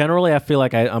generally I feel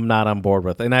like I'm not on board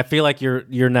with, and I feel like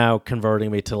you're now converting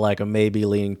me to like a maybe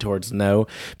leaning towards no,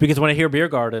 because when I hear beer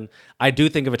garden, I do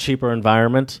think of a cheaper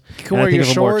environment. You can wear your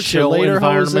shorts, your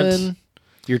lederhosen,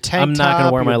 your tank top. I'm not going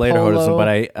to wear my lederhosen,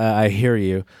 but I hear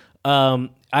you.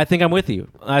 I think I'm with you.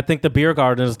 I think the beer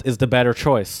garden is the better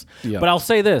choice. Yeah. But I'll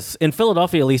say this: in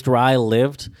Philadelphia, at least where I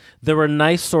lived, there were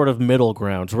nice sort of middle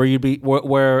grounds where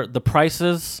where the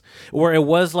prices, where it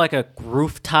was like a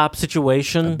rooftop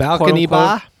situation, a balcony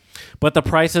bar, but the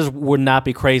prices would not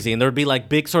be crazy, and there would be like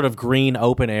big sort of green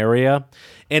open area.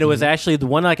 And it was actually the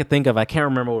one I could think of. I can't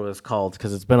remember what it was called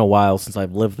because it's been a while since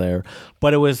I've lived there.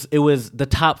 But it was the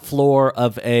top floor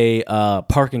of a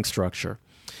parking structure.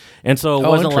 And so it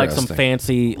wasn't like some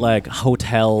fancy like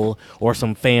hotel or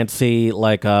some fancy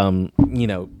like I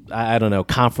don't know,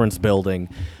 conference building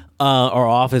or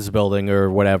office building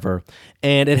or whatever.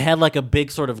 And it had like a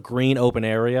big sort of green open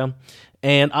area.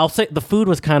 And I'll say the food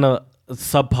was kind of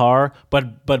subpar,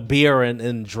 but beer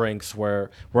and drinks were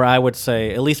I would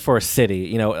say, at least for a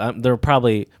city, there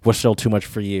probably was still too much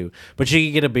for you. But you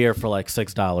could get a beer for like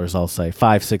 $6, I'll say,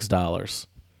 $5-6,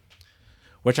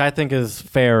 which I think is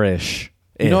fair-ish.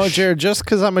 Jared, just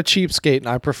because I'm a cheapskate and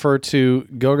I prefer to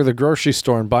go to the grocery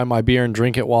store and buy my beer and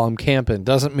drink it while I'm camping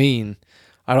doesn't mean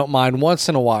I don't mind once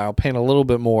in a while paying a little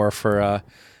bit more for a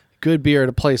good beer at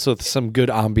a place with some good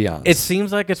ambiance. It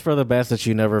seems like it's for the best that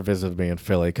you never visit me in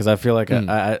Philly because I feel like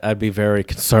I'd be very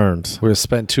concerned. Would have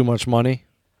spent too much money?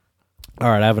 All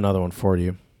right, I have another one for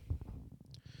you.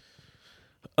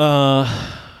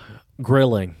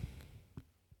 Grilling.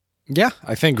 Yeah,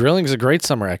 I think grilling is a great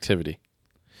summer activity.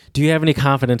 Do you have any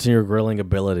confidence in your grilling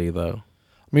ability, though?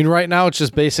 I mean, right now it's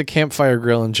just basic campfire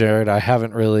grilling, Jared. I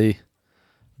haven't really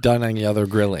done any other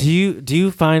grilling. Do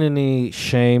you find any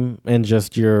shame in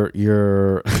just your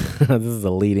this is a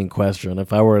leading question.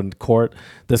 If I were in court,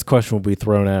 this question would be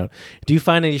thrown out. Do you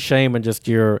find any shame in just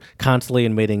your constantly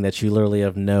admitting that you literally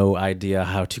have no idea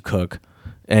how to cook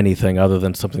anything other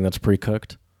than something that's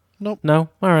pre-cooked? Nope. No?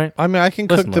 All right. I mean, I can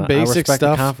cook the basic stuff.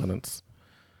 The confidence.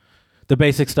 The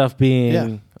basic stuff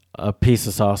being a piece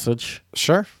of sausage.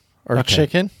 Sure. Or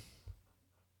chicken.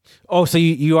 Oh, so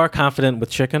you are confident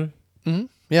with chicken? Mm-hmm.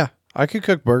 Yeah. I could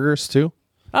cook burgers too.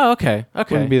 Oh, okay.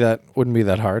 Okay. Wouldn't be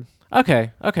that hard.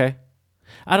 Okay. Okay.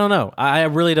 I don't know. I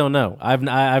really don't know. I've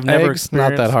never experienced.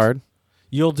 Not that hard.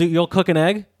 You'll cook an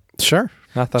egg? Sure.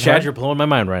 Not that Chad, hard. you're blowing my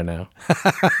mind right now.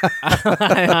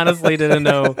 I honestly didn't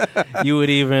know you would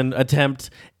even attempt.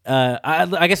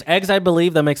 I guess eggs, I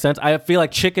believe that makes sense. I feel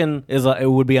like chicken it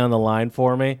would be on the line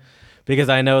for me because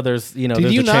I know there's Did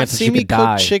there's you a not chance see that you me could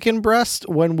die. cook chicken breast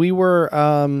when we were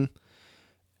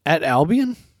at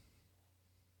Albion?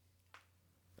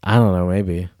 I don't know,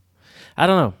 maybe. I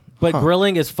don't know. But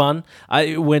grilling is fun.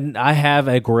 When I have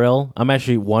a grill, I'm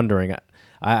actually wondering.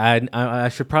 I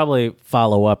should probably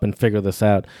follow up and figure this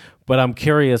out. But I'm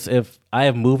curious if I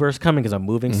have movers coming because I'm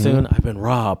moving soon. I've been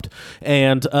robbed,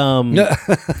 and and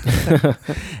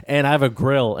I have a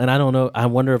grill, and I don't know. I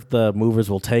wonder if the movers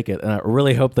will take it, and I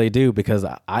really hope they do because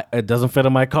it doesn't fit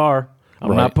in my car.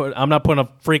 I'm not putting a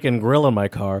freaking grill in my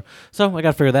car, so I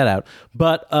got to figure that out.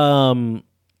 But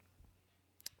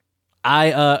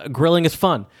grilling is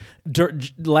fun.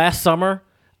 Last summer,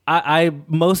 I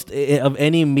most of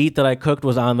any meat that I cooked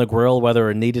was on the grill, whether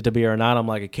it needed to be or not. I'm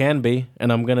like, it can be,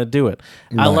 and I'm gonna do it.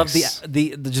 Nice. I love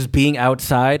the just being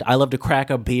outside. I love to crack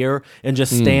a beer and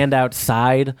just stand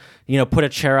outside. Put a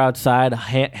chair outside,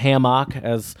 hammock,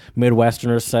 as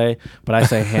Midwesterners say, but I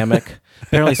say hammock.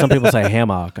 Apparently, some people say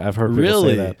hammock. I've heard people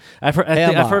say that. I've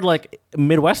heard like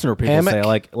Midwesterner people hammock?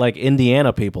 Say like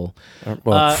Indiana people.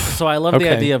 So I love the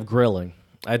idea of grilling.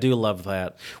 I do love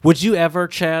that. Would you ever,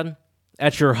 Chad,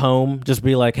 at your home, just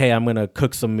be like, "Hey, I'm going to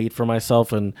cook some meat for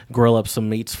myself and grill up some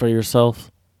meats for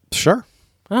yourself"? Sure.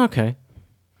 Okay.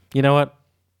 You know what?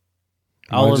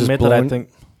 I'll admit that I think.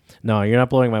 No, you're not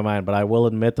blowing my mind, but I will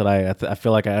admit that I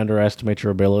feel like I underestimate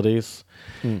your abilities,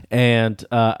 and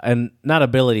not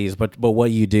abilities, but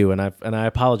what you do, and I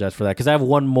apologize for that because I have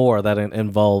one more that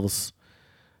involves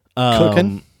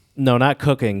cooking. No, not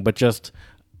cooking, but just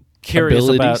curious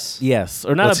about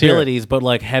or not abilities, but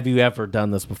like, have you ever done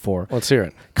this before? Let's hear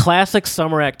it. Classic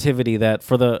summer activity that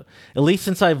at least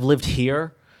since I've lived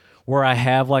here, where I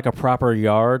have like a proper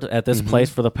yard at this place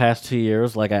for the past 2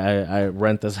 years. Like I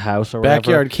rent this house or whatever.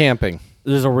 Backyard camping.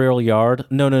 There's a real yard.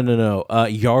 No.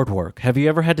 Yard work. Have you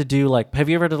ever had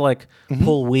to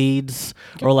pull weeds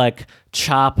or like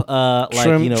chop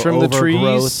trim the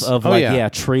trees of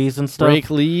trees and stuff? Rake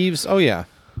leaves. Oh yeah.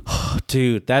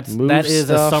 Dude, that is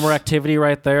a summer activity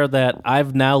right there that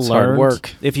I've now learned. Hard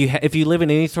work. If you live in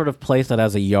any sort of place that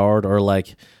has a yard or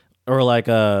like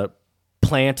a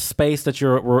plant space that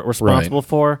you're responsible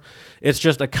for, it's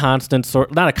just a constant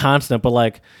not a constant, but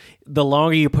like the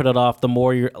longer you put it off, the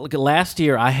more you're. Like last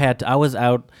year, I was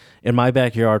out in my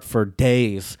backyard for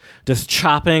days, just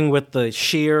chopping with the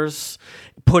shears,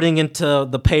 putting into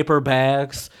the paper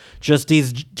bags, just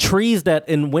these trees that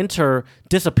in winter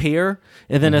disappear,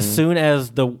 and then as soon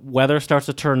as the weather starts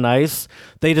to turn nice,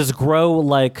 they just grow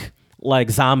like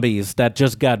zombies that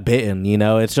just got bitten.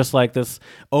 It's just like this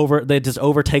they just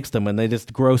overtakes them and they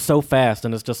just grow so fast,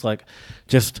 and it's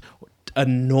just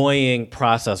annoying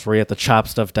process where you have to chop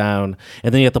stuff down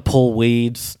and then you have to pull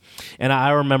weeds. And I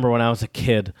remember when I was a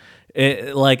kid,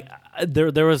 there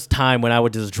was time when I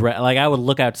would just I would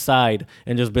look outside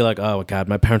and just be like, oh God,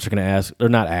 my parents are gonna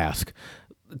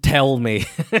tell me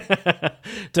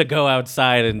to go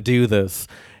outside and do this.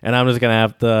 And I'm just going to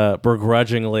have to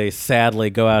begrudgingly,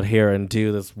 sadly go out here and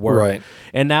do this work. Right.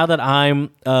 And now that I'm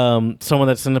someone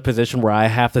that's in a position where I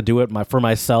have to do it for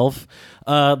myself,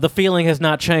 the feeling has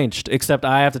not changed, except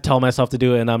I have to tell myself to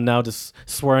do it, and I'm now just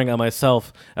swearing at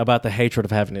myself about the hatred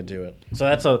of having to do it. So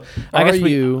that's Are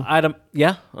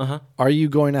you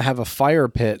going to have a fire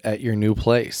pit at your new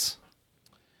place?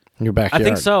 In your backyard? I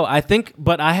think so.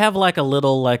 But I have like a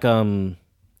little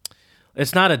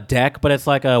it's not a deck, but it's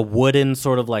like a wooden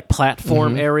sort of like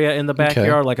platform area in the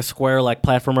backyard, like a square like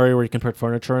platform area where you can put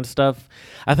furniture and stuff.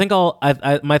 I think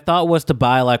my thought was to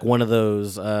buy like one of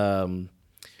those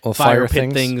fire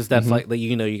pit things that's like that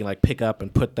you can like pick up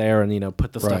and put there and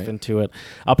put the stuff into it.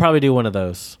 I'll probably do one of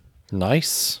those.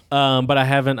 Nice. But I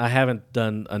haven't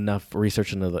done enough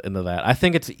research into that. I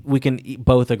think we can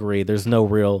both agree there's no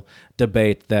real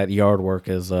debate that yard work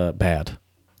is bad.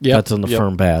 Yep. That's in the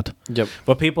firm bad. Yep.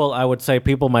 But I would say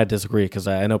people might disagree because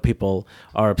I know people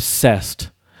are obsessed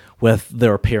with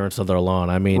their appearance of their lawn.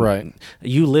 I mean,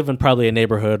 you live in probably a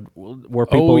neighborhood where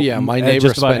people. Oh yeah, my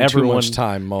neighbors spend too much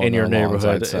time mowing in your their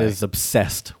neighborhood lawns, is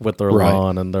obsessed with their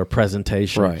lawn and their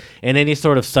presentation. Right. And any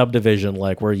sort of subdivision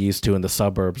like we're used to in the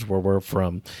suburbs where we're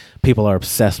from, people are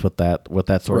obsessed with that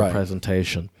sort of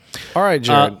presentation. All right,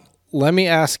 Jared. Let me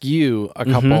ask you a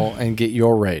couple and get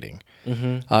your rating.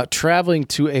 Traveling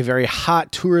to a very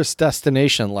hot tourist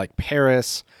destination like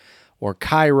Paris or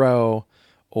Cairo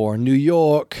or New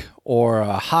York or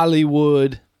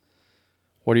Hollywood.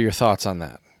 What are your thoughts on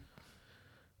that?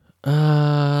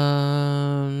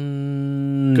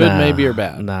 Good, maybe, or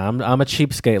bad? Nah, I'm a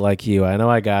cheapskate like you. I know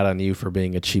I got on you for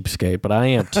being a cheapskate, but I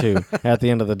am too at the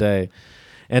end of the day.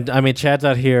 And I mean, Chad's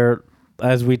out here,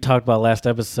 as we talked about last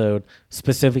episode,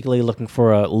 specifically looking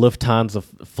for a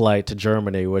Lufthansa flight to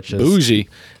Germany, which is bougie,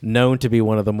 known to be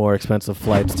one of the more expensive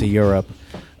flights to Europe.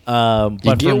 But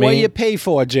you get what you pay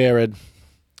for, Jared.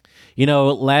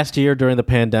 Last year during the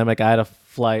pandemic, I had a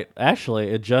flight. Actually,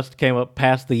 it just came up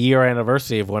past the year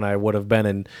anniversary of when I would have been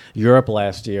in Europe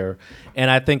last year.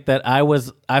 And I think that I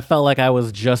felt like I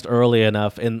was just early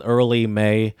enough in early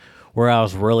May where I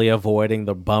was really avoiding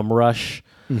the bum rush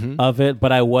of it,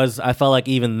 but I felt like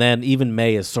even then, even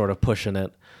May is sort of pushing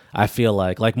it. I feel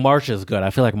like March is good. I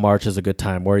feel like March is a good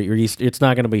time where it's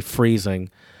not going to be freezing,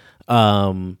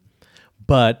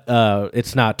 but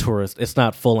it's not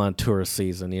full on tourist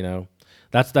season.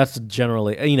 That's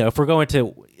generally, if we're going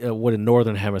to what in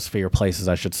northern hemisphere places,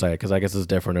 I should say, because I guess it's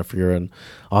different if you're in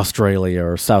Australia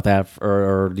or South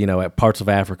or at parts of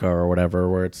Africa or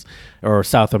whatever, or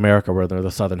South America where they're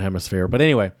the southern hemisphere. But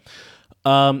anyway,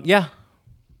 I'm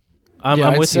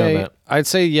with you on that. I'd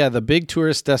say the big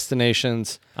tourist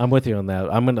destinations. I'm with you on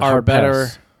that. I'm going to are better.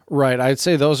 Pass. Right, I'd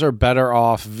say those are better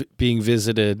off being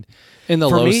visited in the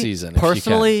low season.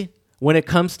 Personally, when it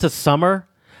comes to summer,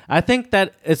 I think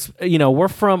that it's we're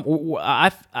from. I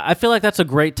feel like that's a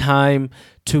great time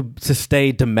to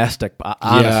stay domestic.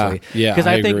 Honestly, because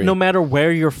I think no matter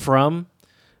where you're from,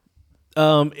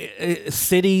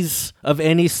 cities of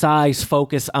any size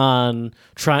focus on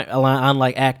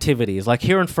like activities. Like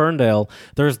here in Ferndale,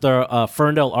 there's the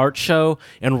Ferndale Art Show.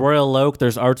 In Royal Oak,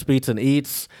 there's Arts Beats and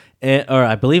Eats, or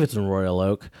I believe it's in Royal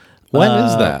Oak. When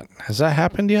is that? Has that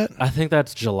happened yet? I think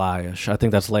that's July-ish. I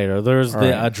think that's later. There's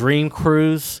the Dream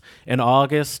Cruise in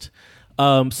August.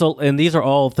 And these are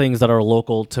all things that are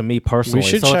local to me personally. We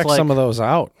should check some of those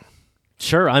out.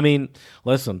 Sure. I mean,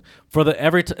 listen, for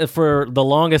the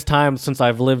longest time since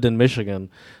I've lived in Michigan,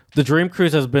 the Dream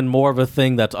Cruise has been more of a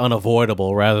thing that's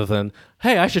unavoidable rather than,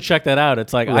 hey, I should check that out.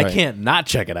 It's like, I can't not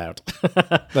check it out.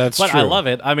 That's but true. I love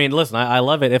it. I mean, listen, I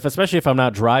love it, especially if I'm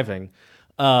not driving.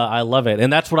 I love it.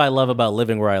 And that's what I love about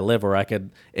living where I live, where I could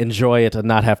enjoy it and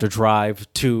not have to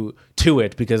drive to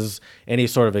it, because any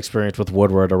sort of experience with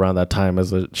Woodward around that time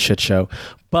is a shit show.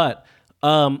 But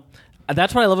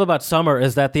that's what I love about summer,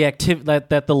 is that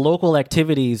that the local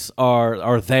activities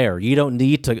are there. You don't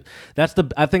need to.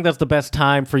 I think that's the best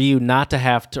time for you not to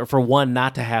have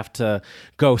to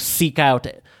go seek out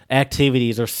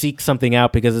activities or seek something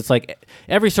out, because it's like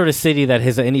every sort of city that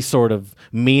has any sort of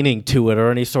meaning to it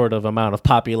or any sort of amount of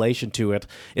population to it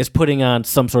is putting on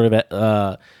some sort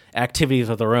of activities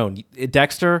of their own.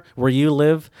 Dexter, where you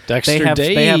live, they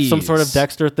have some sort of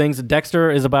Dexter things.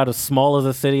 Dexter is about as small as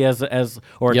a city as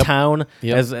or a town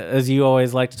as you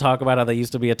always like to talk about, how they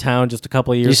used to be a town just a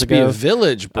couple of years ago. Used to be a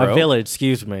village, bro. A village,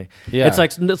 excuse me. Yeah. It's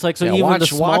like so even the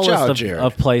smallest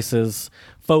of places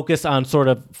focus on sort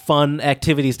of fun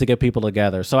activities to get people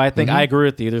together. So I think I agree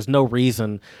with you. There's no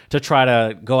reason to try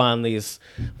to go on these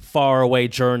far away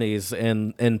journeys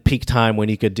in peak time when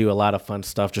you could do a lot of fun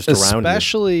stuff just around you.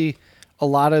 Especially a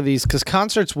lot of these, because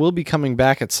concerts will be coming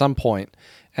back at some point,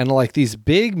 and like these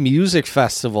big music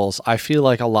festivals, I feel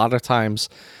like a lot of times,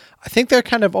 I think they're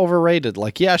kind of overrated.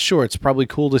 Like, yeah, sure, it's probably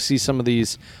cool to see some of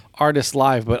these artists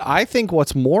live, but I think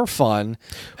what's more fun,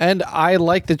 and I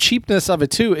like the cheapness of it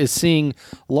too, is seeing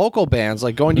local bands,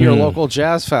 like going to your local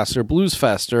jazz fest or blues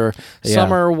fest or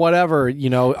summer or whatever. A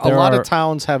lot of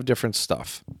towns have different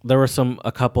stuff. There were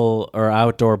a couple or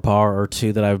outdoor bar or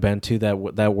two that I've been to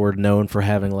that were known for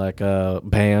having like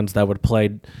bands that would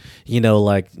play,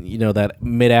 that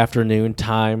mid-afternoon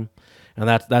time. And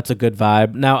that's a good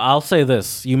vibe. Now, I'll say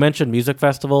this. You mentioned music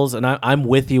festivals, and I'm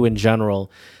with you in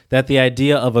general, that the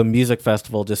idea of a music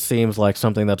festival just seems like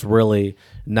something that's really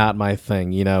not my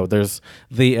thing. There's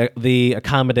the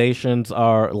accommodations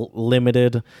are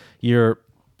limited. You're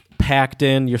packed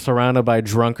in. You're surrounded by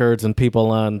drunkards and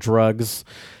people on drugs.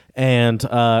 And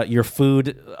your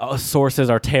food sources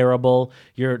are terrible.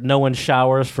 No one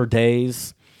showers for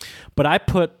days. But I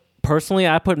put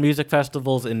music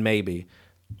festivals in maybe.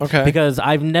 Okay. Because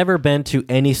I've never been to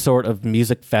any sort of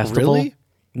music festival. Really?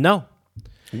 No.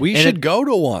 We should go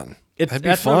to one. That'd be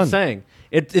that's fun. What I'm saying.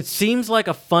 It seems like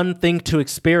a fun thing to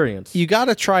experience. You got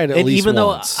to try it at least even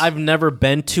once. Though I've never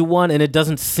been to one and it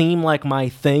doesn't seem like my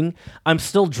thing, I'm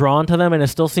still drawn to them, and it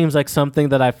still seems like something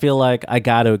that I feel like I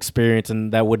got to experience,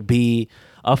 and that would be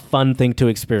a fun thing to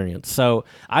experience. So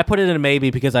I put it in a maybe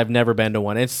because I've never been to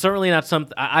one. It's certainly not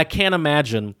something I can't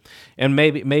imagine, and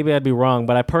maybe I'd be wrong,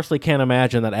 but I personally can't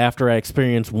imagine that after I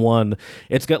experience one,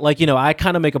 it's got I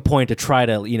kind of make a point to try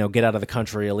to get out of the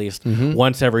country at least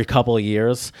once every couple of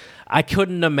years. I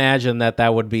couldn't imagine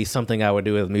that would be something I would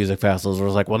do with music festivals. Where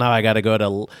it's like, well, now I got to go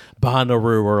to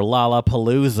Bonnaroo or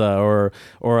Lollapalooza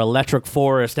or Electric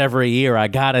Forest every year. I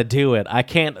got to do it. I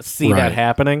can't see that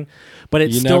happening. But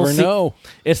it's never know.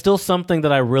 It's still something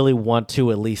that I really want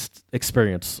to at least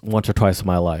experience once or twice in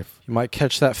my life. You might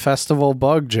catch that festival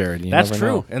bug, Jared. That's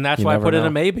true, and that's why I put it in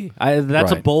a maybe.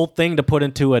 That's a bold thing to put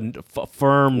into a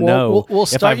firm no. We'll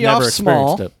start if I've you never off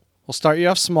small. It. We'll start you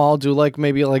off small. Do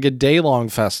maybe a day-long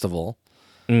festival.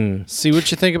 See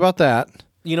what you think about that.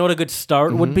 You know what a good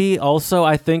start would be? Also,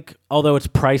 I think, although it's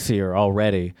pricier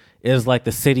already, is like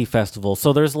the city festival.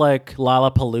 So there's like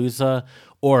Lollapalooza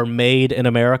or Made in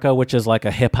America, which is like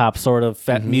a hip-hop sort of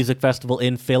music festival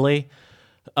in Philly.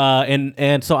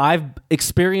 And so I've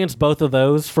experienced both of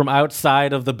those from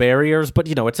outside of the barriers, but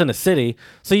it's in a city,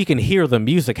 so you can hear the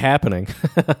music happening.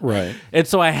 Right. And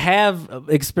so I have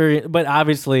experience, but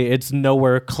obviously it's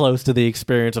nowhere close to the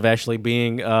experience of actually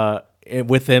being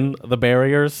within the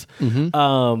barriers.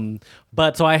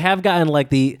 But so I have gotten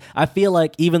I feel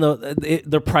like even though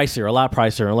they're pricier, a lot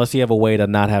pricier, unless you have a way to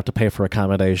not have to pay for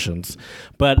accommodations.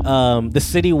 But the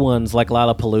city ones like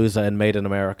Lollapalooza and Made in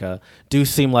America do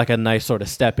seem like a nice sort of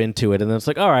step into it. And then it's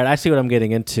like, all right, I see what I'm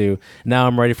getting into. Now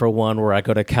I'm ready for one where I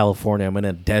go to California. I'm in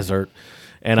a desert.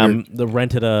 And I'm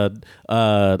rented a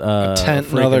tent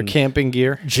and other camping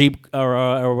gear, Jeep,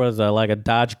 or was it like a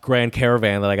Dodge Grand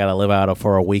Caravan that I got to live out of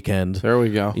for a weekend. There we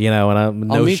go. And I'll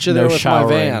meet you there with showering.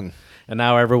 my van. And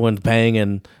now everyone's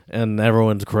banging and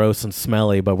everyone's gross and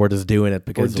smelly, but we're just doing it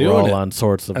because we're all on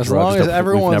sorts of drugs. As long as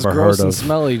everyone's gross and of.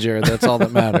 smelly, Jared, that's all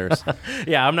that matters.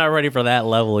 Yeah, I'm not ready for that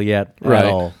level yet at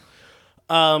all.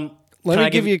 Let me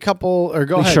give you a couple, or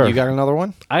go ahead. Sure. You got another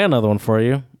one? I got another one for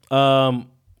you.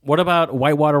 What about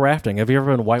whitewater rafting? Have you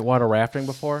ever been whitewater rafting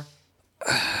before?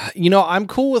 I'm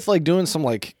cool with doing some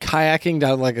kayaking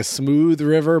down a smooth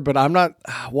river, but I'm not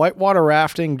whitewater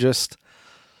rafting. Just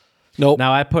nope.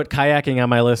 Now I put kayaking on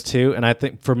my list too, and I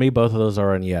think for me both of those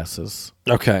are in yeses.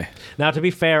 Okay. Now to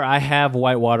be fair, I have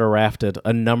whitewater rafted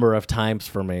a number of times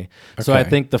for me, so I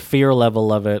think the fear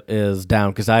level of it is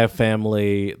down because I have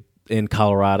family in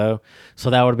Colorado, so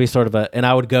that would be sort of and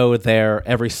I would go there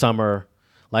every summer.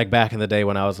 Like back in the day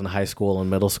when I was in high school and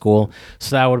middle school.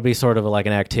 So that would be sort of an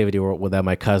activity that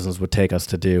my cousins would take us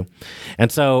to do.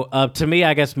 And so to me,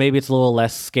 I guess maybe it's a little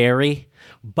less scary,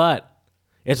 but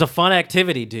it's a fun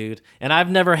activity, dude. And I've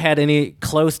never had any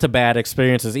close to bad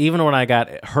experiences, even when I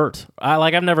got hurt.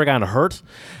 I've never gotten hurt.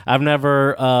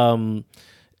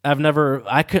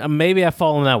 Maybe I've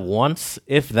fallen out once,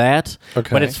 if that. Okay.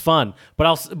 But it's fun.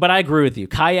 But I agree with you.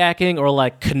 Kayaking or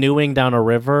canoeing down a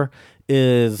river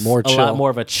is a lot more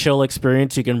of a chill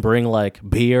experience. You can bring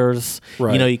beers.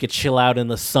 Right. You could chill out in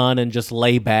the sun and just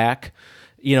lay back.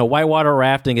 Whitewater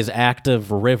rafting is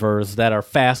active rivers that are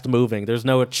fast moving. There's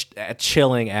no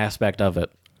chilling aspect of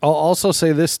it. I'll also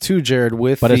say this too, Jared,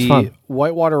 with the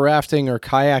whitewater rafting or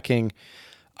kayaking,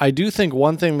 I do think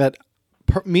one thing that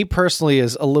me personally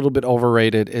is a little bit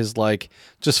overrated is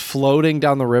just floating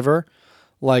down the river.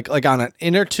 Like on an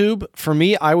inner tube, for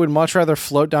me, I would much rather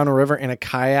float down a river in a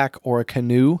kayak or a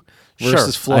canoe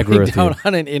versus floating down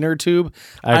on an inner tube.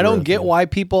 I don't get why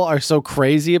people are so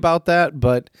crazy about that,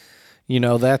 but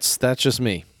that's just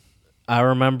me. I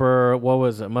remember, what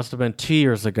was it? Must have been 2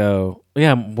 years ago.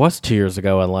 Yeah, it was 2 years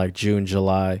ago in June,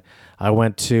 July. I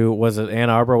went to, was it Ann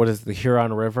Arbor? What is the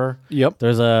Huron River? Yep.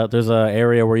 There's a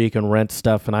area where you can rent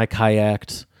stuff, and I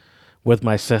kayaked with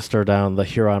my sister down the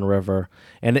Huron River.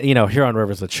 And, Huron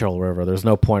River is a chill river. There's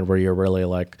no point where you're really,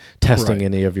 testing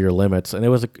any of your limits. And it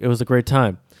was a great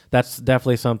time. That's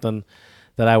definitely something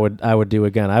that I would do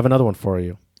again. I have another one for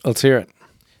you. Let's hear it.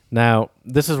 Now,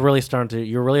 this is really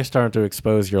you're really starting to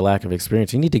expose your lack of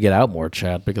experience. You need to get out more,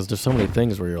 Chad, because there's so many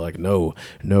things where you're like, no.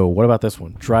 What about this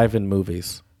one? Drive-in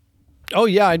movies. Oh,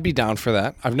 yeah, I'd be down for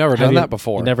that. I've never done that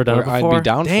before. You've never done it before? I'd be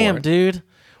down for it. Damn, dude.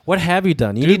 What have you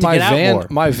done? You need to get out more.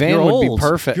 My van would be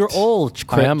perfect. You're old,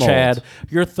 Chad. Old.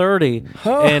 You're 30,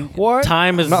 and what?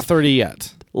 Time is... I'm not 30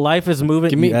 yet. Life is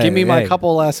moving. Give me my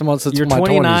couple last months. You're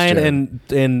 29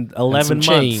 and 11 months.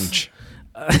 Change.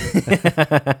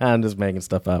 I'm just making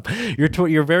stuff up.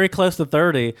 You're very close to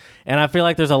 30, and I feel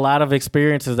like there's a lot of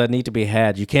experiences that need to be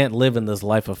had. You can't live in this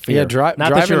life of fear. Yeah,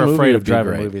 not that you're afraid of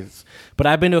driving movies, but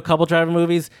I've been to a couple driving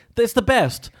movies. It's the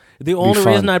best. The only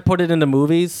reason I'd put it into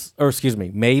movies, or excuse me,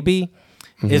 maybe,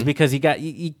 is because you got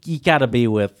to be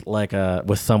with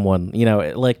with someone.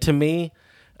 To me,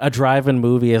 a drive-in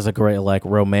movie is a great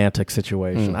romantic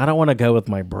situation. I don't want to go with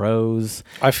my bros.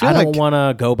 I don't want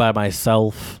to go by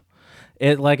myself.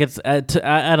 I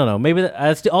don't know. Maybe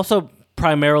it's also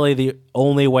primarily the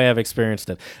only way I've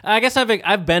experienced it. I guess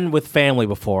I've been with family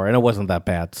before, and it wasn't that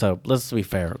bad. So let's be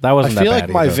fair. That wasn't that bad. I feel like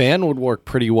my van would work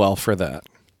pretty well for that.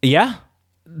 Yeah.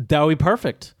 That would be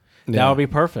perfect. Yeah. That would be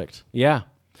perfect. Yeah.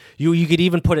 You could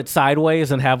even put it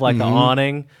sideways and have an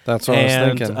awning. That's what I was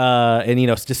thinking. And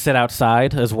just sit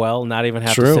outside as well, not even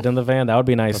have to sit in the van. That would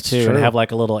be nice too. True. And have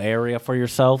a little area for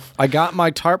yourself. I got my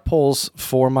tarp poles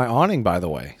for my awning, by the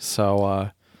way.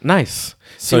 So nice.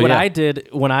 See, what I did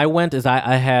when I went is I'm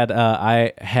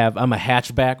a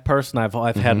hatchback person. I've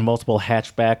had multiple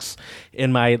hatchbacks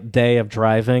in my day of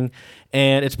driving.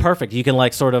 And it's perfect. You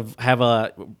can sort of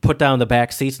put down the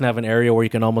back seats and have an area where you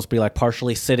can almost be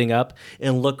partially sitting up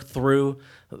and look through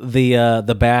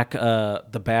the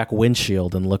back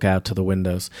windshield and look out to the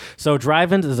windows. So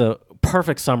drive-in is a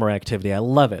perfect summer activity. I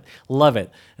love it.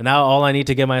 And now all I need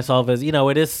to give myself is,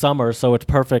 it is summer, so it's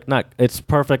perfect. It's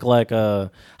perfect like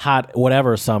a hot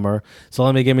whatever summer. So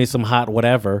let me give me some hot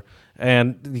whatever.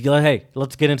 And hey,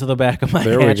 let's get into the back of my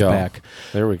hatchback.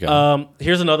 There we go.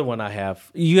 Here's another one I have.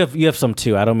 You have some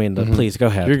too. I don't mean to. Please go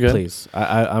ahead. You're good. Please.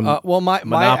 I'm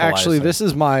my actually, this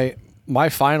is my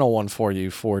final one for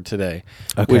you for today.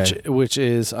 Okay. Which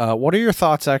is what are your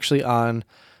thoughts actually on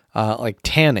like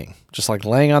tanning, just like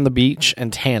laying on the beach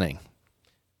and tanning?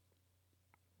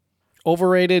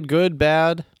 Overrated, good,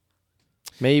 bad,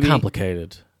 maybe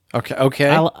complicated. Okay.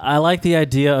 I like the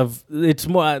idea of it's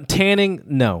more tanning.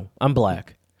 No, I'm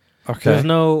black. Okay. There's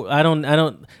no. I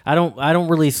don't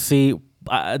really see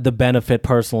the benefit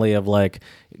personally of like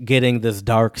getting this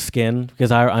dark skin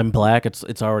because I'm black.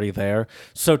 It's already there.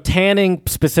 So tanning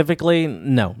specifically,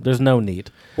 no, there's no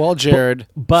need. Well, Jared,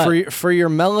 but for your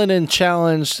melanin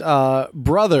challenged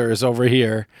brothers over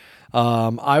here,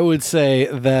 I would say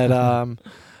that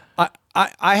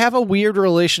I have a weird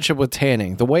relationship with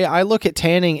tanning. The way I look at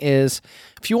tanning is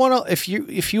if you want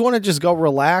to just go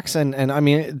relax and I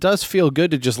mean it does feel good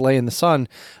to just lay in the sun,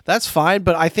 that's fine,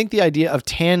 but I think the idea of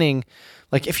tanning,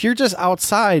 like if you're just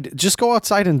outside, just go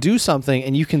outside and do something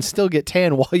and you can still get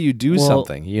tan while you do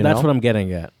something, That's what I'm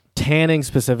getting at. Tanning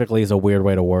specifically is a weird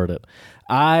way to word it.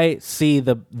 I see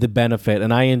the benefit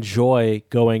and I enjoy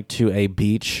going to a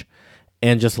beach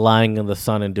and just lying in the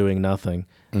sun and doing nothing.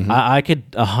 Mm-hmm. I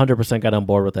could 100% get on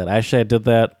board with that. Actually, I did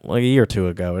that like a year or two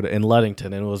ago in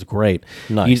Ludington, and it was great.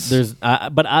 Nice.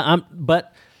 But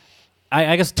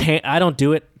I guess I don't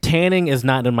do it. Tanning is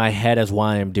not in my head as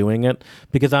why I'm doing it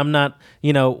because I'm not.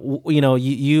 You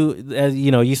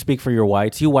speak for your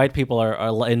whites. You white people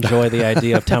are enjoy the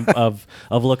idea of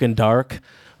looking dark.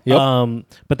 Yep.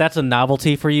 But that's a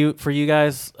novelty for you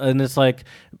guys, and it's like,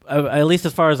 at least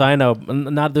as far as I know,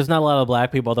 there's not a lot of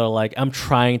black people that are like, I'm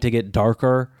trying to get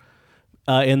darker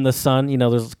in the sun.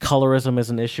 There's colorism is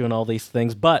an issue and all these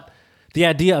things, but the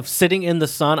idea of sitting in the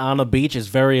sun on a beach is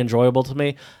very enjoyable to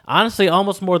me. Honestly,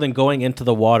 almost more than going into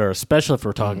the water, especially if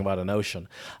we're talking about an ocean.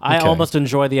 I almost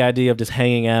enjoy the idea of just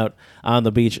hanging out on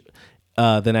the beach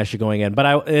than actually going in.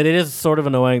 But it is sort of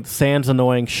annoying. Sand's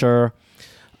annoying, sure.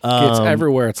 It's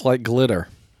everywhere. It's like glitter.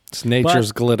 It's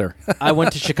nature's glitter. I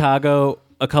went to Chicago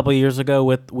a couple of years ago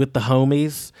with the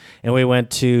homies, and we went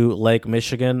to Lake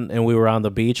Michigan, and we were on the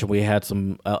beach, and we had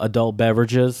some adult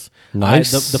beverages.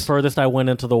 Nice. The furthest I went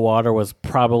into the water was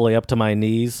probably up to my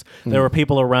knees. There were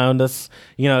people around us.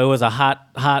 It was a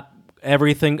hot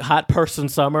person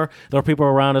summer. There were people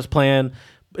around us playing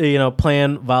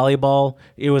volleyball.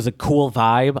 It was a cool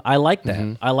vibe. I like that.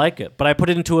 Mm-hmm. I like it. But I put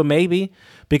it into a maybe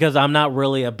because I'm not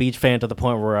really a beach fan to the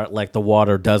point where like the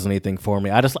water does anything for me.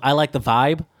 I like the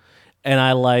vibe and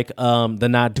I like the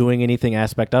not doing anything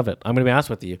aspect of it. I'm going to be honest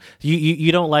with you.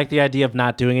 You don't like the idea of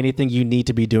not doing anything. You need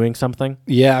to be doing something.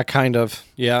 Yeah, kind of.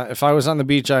 Yeah, if I was on the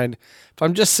beach, if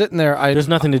I'm just sitting there, there's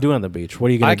nothing to do on the beach. What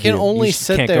are you going to do? I can only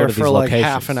sit there for like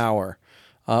half an hour.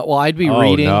 I'd be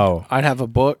reading. No. I'd have a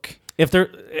book.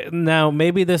 Now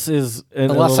maybe this is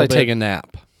unless I take a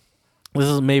nap. This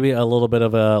is maybe a little bit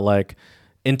of a like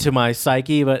into my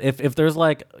psyche, but if there's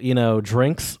like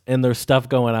drinks and there's stuff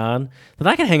going on, then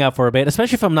I can hang out for a bit,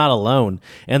 especially if I'm not alone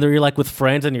and you're like with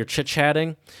friends and you're chit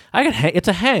chatting. I can hang. It's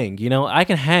a hang, I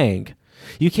can hang.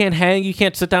 You can't hang. You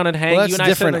can't sit down and hang. Well, that's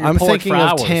different. I'm thinking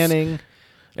of tanning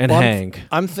and hang.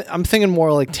 I'm thinking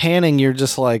more like tanning. You're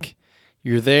just like.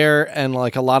 You're there, and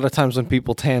like a lot of times when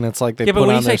people tan, it's like they put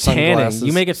on their sunglasses. But when you say tanning,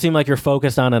 you make it seem like you're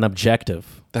focused on an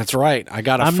objective. That's right. I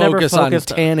got to focus on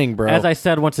tanning, bro. As I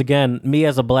said, once again, me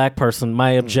as a black person,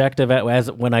 my objective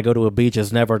when I go to a beach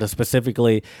is never to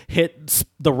specifically hit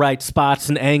the right spots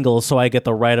and angles so I get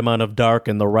the right amount of dark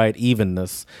and the right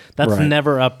evenness. That's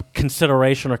never a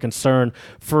consideration or concern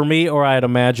for me, or I'd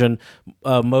imagine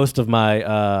most of my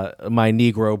my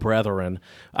Negro brethren.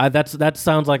 That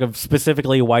sounds like a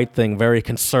specifically white thing, very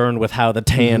concerned with how the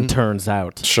tan turns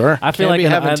out. Sure. I feel like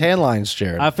having tan lines,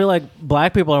 Jared. I feel like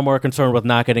black people are more concerned with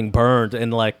not getting burned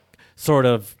and like sort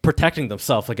of protecting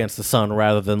themselves against the sun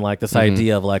rather than like this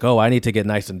idea of like, oh, I need to get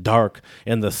nice and dark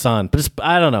in the sun. But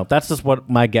I don't know. That's just what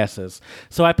my guess is.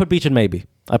 So I put beach in maybe.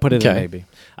 I put it in maybe.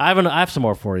 I have some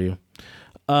more for you.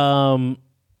 Oh,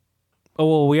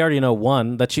 well, we already know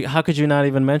one that how could you not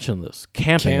even mention this?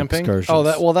 Camping? Excursions.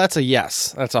 Oh, that's a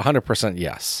yes. That's 100%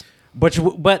 yes.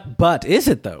 But is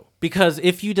it though? Because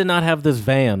if you did not have this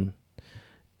van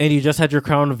and you just had your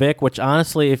Crown Vic, which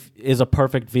honestly is a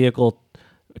perfect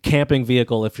camping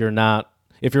vehicle if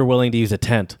you're willing to use a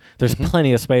tent. There's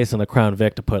plenty of space in the Crown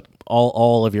Vic to put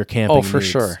all of your camping needs. For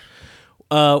sure.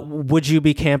 Would you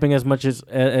be camping as much as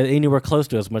anywhere close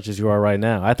to as much as you are right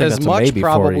now? I think as that's much, a maybe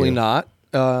probably for you. not.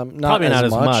 Probably not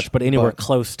as much, but anywhere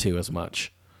close to as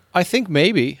much. I think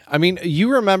maybe. I mean,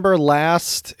 you remember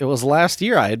last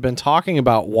year I had been talking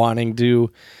about wanting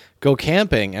to go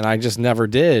camping, and I just never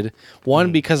did.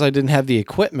 One, because I didn't have the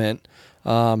equipment.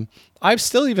 I've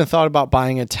still even thought about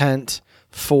buying a tent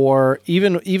for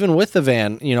even with the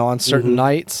van, on certain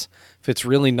nights. If it's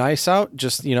really nice out,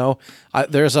 just,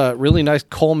 there's a really nice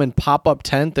Coleman pop-up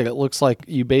tent that it looks like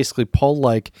you basically pull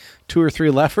like 2 or 3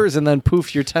 levers and then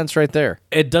poof, your tent's right there.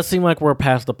 It does seem like we're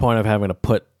past the point of having to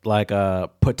put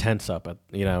tents up,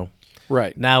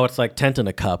 Right. Now it's like tent in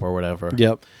a cup or whatever.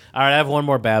 Yep. All right, I have one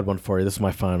more bad one for you. This is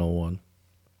my final one.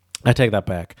 I take that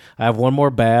back. I have one more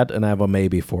bad, and I have a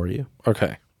maybe for you.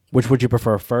 Okay. Which would you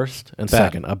prefer first and Bad.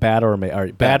 second? A bad or a maybe? All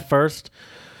right, bad first.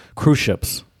 Cruise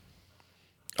ships.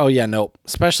 Oh yeah, nope.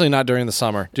 Especially not during the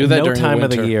summer. Do that during time the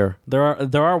winter. of the year.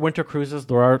 There are winter cruises.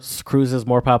 There are cruises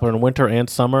more popular in winter and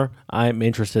summer. I'm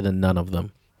interested in none of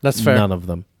them. That's fair. None of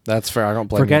them. That's fair. I don't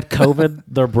blame Forget you. COVID.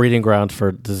 They're breeding grounds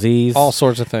for disease. All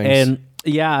sorts of things. And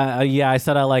yeah, I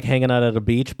said I like hanging out at a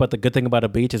beach, but the good thing about a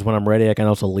beach is when I'm ready, I can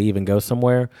also leave and go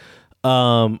somewhere.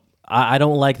 I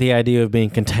don't like the idea of being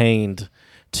contained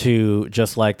to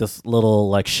just like this little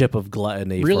like ship of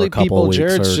gluttony really, for a couple people, weeks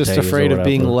Jared's or just days afraid or of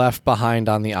being whatever. left behind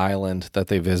on the island that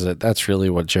they visit. That's really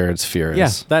what Jared's fear is. Yeah,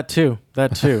 that too.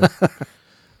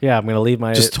 Yeah, I'm going to leave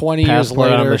my Just 20 years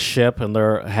passport on later. the ship, and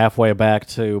they're halfway back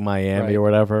to Miami Right. or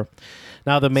whatever.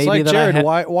 Now, the maybe It's like, that Jared,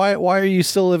 I had... why are you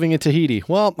still living in Tahiti?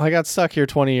 Well, I got stuck here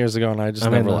 20 years ago, and I just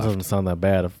never that left. doesn't sound that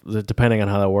bad. Depending on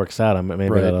how that works out, maybe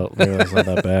Right. maybe that's not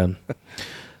that bad.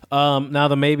 Now,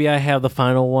 the maybe I have, the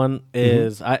final one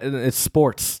is it's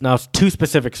sports. Now, it's 2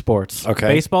 specific sports. Okay.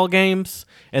 Baseball games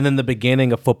and then the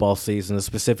beginning of football season is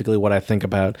specifically what I think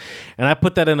about. And I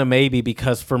put that in a maybe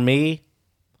because for me,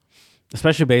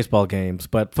 especially baseball games,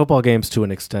 but football games to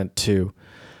an extent too,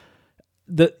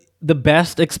 the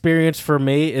best experience for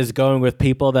me is going with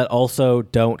people that also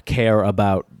don't care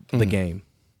about the game.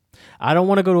 I don't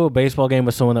want to go to a baseball game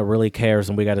with someone that really cares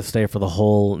and we got to stay for the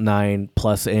whole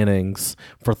 9+ innings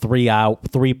for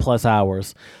 3+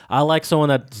 hours. I like someone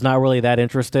that's not really that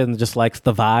interested and just likes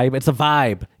the vibe. It's a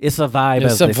vibe. It's a vibe.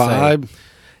 It's as a they vibe. Say.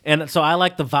 And so I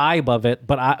like the vibe of it,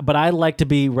 but I like to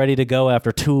be ready to go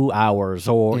after 2 hours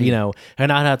or, and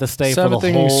not have to stay for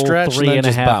the whole stretch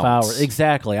 3.5 bounce. hours.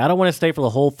 Exactly. I don't want to stay for the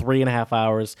whole 3.5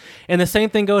 hours. And the same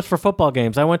thing goes for football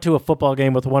games. I went to a football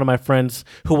game with one of my friends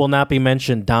who will not be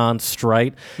mentioned, Don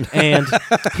Strite. And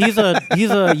he's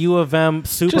a U of M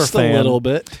super Just fan. a little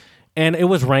bit. And it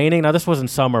was raining. Now, this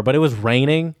wasn't summer, but it was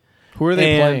raining. Who are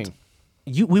they playing?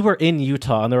 We were in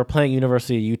Utah, and they were playing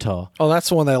University of Utah. Oh, that's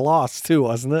the one they lost too,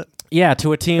 wasn't it? Yeah,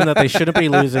 to a team that they shouldn't be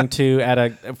losing to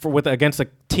against a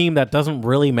team that doesn't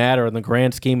really matter in the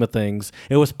grand scheme of things.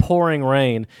 It was pouring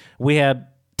rain. We had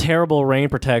terrible rain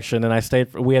protection, and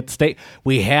we had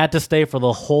to stay for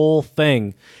the whole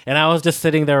thing. And I was just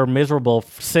sitting there miserable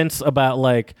since about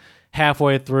like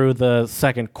halfway through the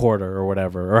second quarter or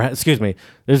whatever. Or excuse me,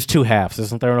 there's 2 halves,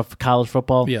 isn't there, in college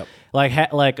football? Yep. Like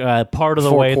part of the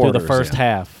 4 way through the quarters, first yeah.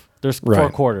 half. There's 4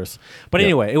 Right. quarters. But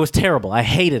anyway, it was terrible. I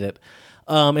hated it.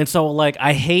 And so, like,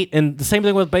 I hate, and the same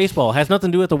thing with baseball. It has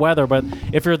nothing to do with the weather, but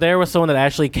if you're there with someone that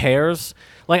actually cares,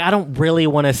 like, I don't really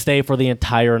want to stay for the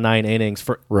entire 9 innings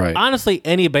for, Right. honestly,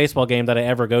 any baseball game that I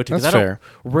ever go to. Because That's I fair.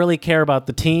 don't really care about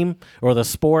the team or the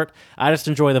sport. I just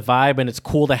enjoy the vibe, and it's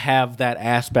cool to have that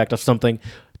aspect of something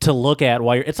to look at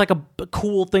while it's like a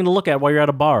cool thing to look at while you're at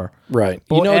a bar. Right.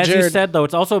 But as you Jared, said, though,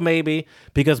 it's also maybe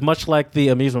because much like the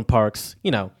amusement parks,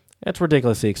 it's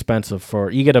ridiculously expensive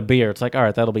you get a beer. It's like, all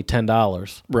right, that'll be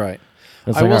 $10. right.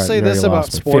 It's I like, will all right, say you this already about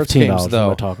lost me. sports $15 games, is though. what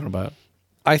we're talking about.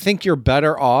 I think you're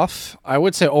better off. I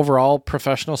would say overall,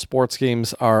 professional sports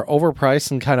games are overpriced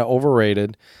and kind of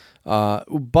overrated.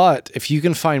 But if you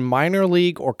can find minor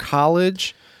league or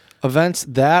college events,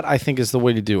 that I think is the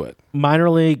way to do it. Minor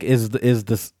league is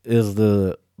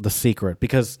the secret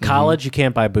because college you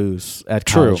can't buy booze at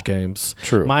college games.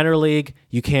 True. Minor league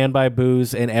you can buy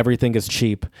booze and everything is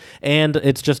cheap, and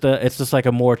it's just like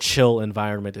a more chill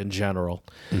environment in general.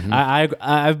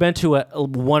 I've been to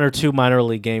 1 or 2 minor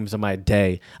league games in my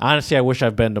day. Honestly, I wish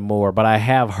I've been to more, but I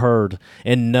have heard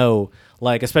and know,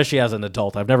 like, especially as an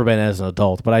adult. I've never been as an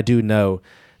adult, but I do know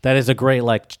that is a great,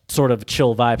 like, sort of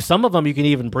chill vibe. Some of them you can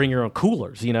even bring your own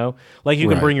coolers, like you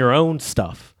can Right. bring your own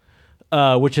stuff.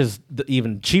 Which is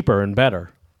even cheaper and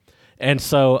better, and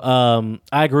so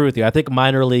I agree with you. I think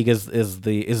minor league is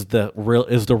the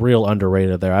real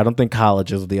underrated there. I don't think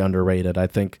college is the underrated. I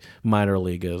think minor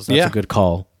league is. That's a good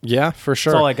call. Yeah, for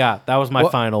sure. That's all I got. That was my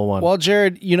final one. Well,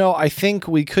 Jared, I think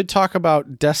we could talk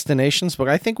about destinations, but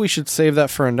I think we should save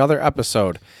that for another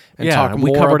episode and talk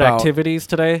more we covered about activities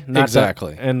today.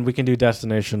 Exactly. And we can do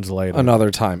destinations later.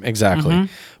 Another time. Exactly.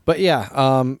 But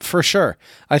yeah, for sure.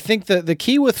 I think that the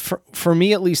key with, for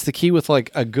me at least, the key with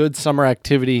like a good summer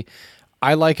activity,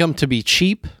 I like them to be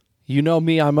cheap. You know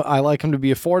me, I like them to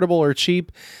be affordable or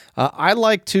cheap. I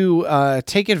like to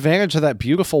take advantage of that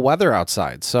beautiful weather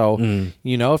outside. So,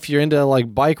 if you're into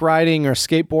like bike riding or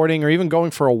skateboarding or even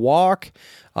going for a walk,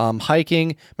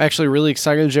 hiking, I'm actually really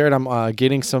excited, Jared. I'm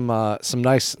getting some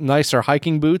nicer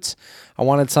hiking boots. I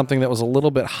wanted something that was a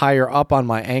little bit higher up on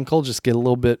my ankle, just get a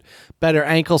little bit better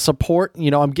ankle support.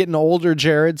 I'm getting older,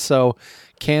 Jared, so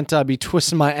can't be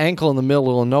twisting my ankle in the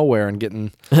middle of nowhere and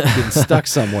getting stuck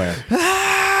somewhere.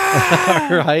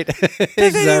 Right?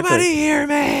 Does anybody hear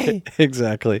me?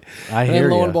 Exactly. I hear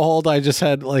you. Lo and behold, I just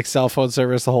had like cell phone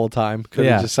service the whole time. Could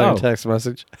have just sent a text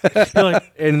message.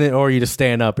 Or you just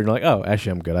stand up and you're like, oh,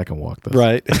 actually, I'm good. I can walk this.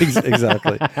 Right.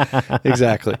 Exactly.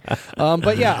 Exactly.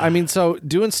 But yeah, so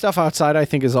doing stuff outside, I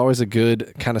think, is always a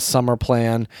good kind of summer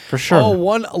plan. For sure. Oh,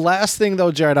 one last thing,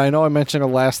 though, Jared. I know I mentioned a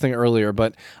last thing earlier,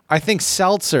 but I think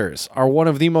seltzers are one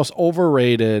of the most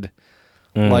overrated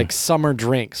like summer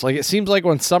drinks. Like it seems like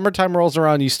when summertime rolls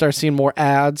around, you start seeing more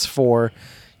ads for,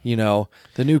 the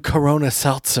new Corona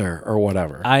seltzer or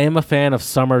whatever. I am a fan of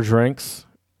summer drinks.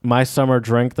 My summer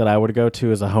drink that I would go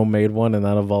to is a homemade one, and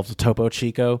that involves a Topo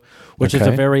Chico, which is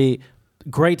a very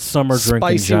great summer drink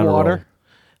in general. Spicy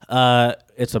water?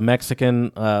 It's a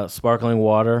Mexican sparkling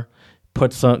water.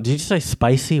 Did you say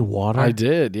spicy water? I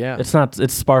did, yeah.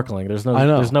 It's sparkling. There's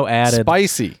no added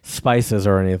spices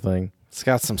or anything. It's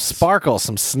got some sparkle,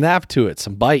 some snap to it,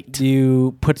 some bite.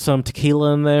 You put some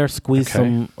tequila in there, squeeze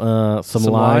some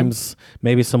limes,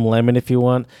 maybe some lemon if you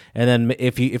want, and then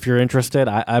if you're interested,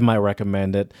 I might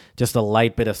recommend it. Just a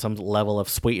light bit of some level of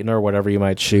sweetener, whatever you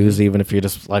might choose. Even if you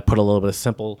just like put a little bit of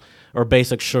simple or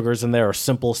basic sugars in there, or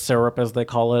simple syrup as they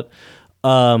call it.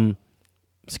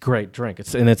 It's a great drink.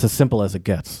 It's as simple as it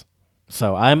gets.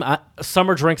 So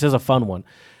summer drinks is a fun one.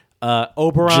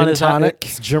 Oberon Gin tonic.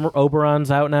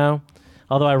 Oberon's out now.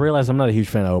 Although I realize I'm not a huge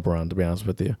fan of Oberon, to be honest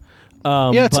with you.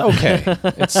 It's okay.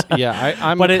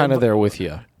 I'm kind of there with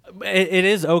you. It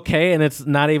is okay, and it's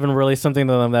not even really something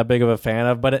that I'm that big of a fan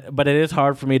of. But it is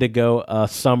hard for me to go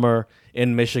summer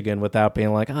in Michigan without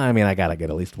being like, I gotta get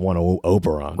at least one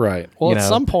Oberon. Right. Well, at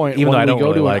some point, even when we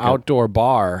go to an outdoor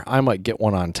bar, I might get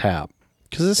one on tap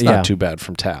because it's not too bad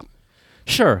from tap.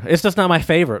 Sure, it's just not my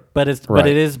favorite, but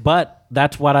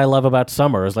that's what I love about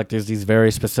summer. Is like there's these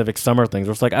very specific summer things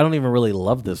where it's like I don't even really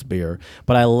love this beer,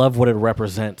 but I love what it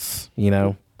represents.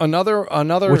 Another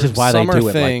which is why summer they do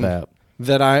it thing like that.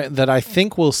 that I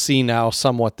think we'll see now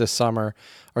somewhat this summer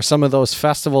are some of those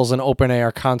festivals and open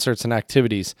air concerts and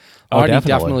activities. Already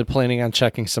definitely planning on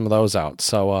checking some of those out.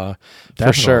 So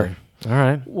for sure. All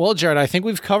right. Well, Jared, I think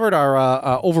we've covered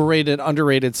our overrated,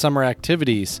 underrated summer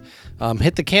activities.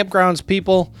 Hit the campgrounds,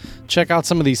 people. Check out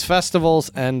some of these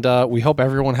festivals, and we hope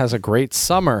everyone has a great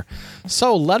summer.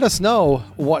 So let us know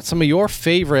what some of your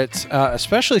favorites,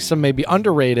 especially some maybe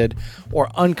underrated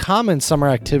or uncommon summer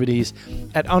activities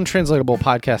at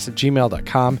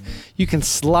untranslatablepodcast@gmail.com. You can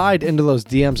slide into those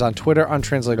DMs on Twitter,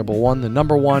 untranslatable1, the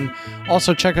number 1.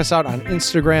 Also check us out on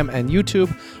Instagram and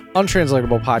YouTube,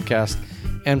 Untranslatable Podcast.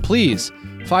 And please,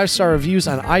 5-star reviews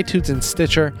on iTunes and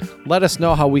Stitcher. Let us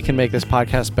know how we can make this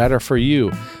podcast better for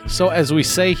you. So as we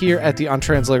say here at the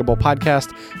Untranslatable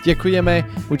Podcast, dziękujemy,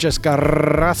 muchas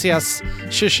gracias,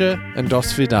 shisha, and do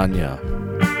svidania.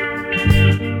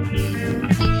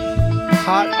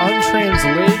 Hot,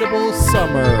 untranslatable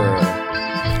summer.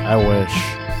 I wish.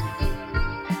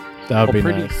 That would be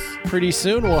nice. Pretty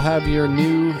soon we'll have your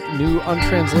new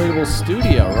untranslatable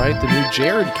studio, right? The new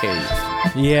Jared Cave.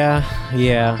 Yeah.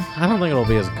 I don't think it'll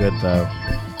be as good though.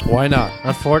 Why not?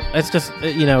 It's just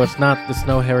it's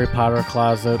no Harry Potter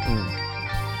closet.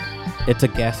 It's a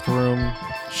guest room.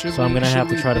 I'm gonna have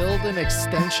to try to build an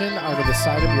extension out of the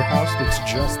side of your house that's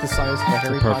just the size of the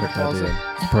Harry Potter closet.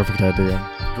 It's a perfect idea.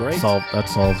 Great. That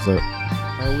solves it.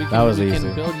 Or we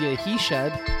can build you a he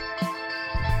shed.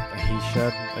 He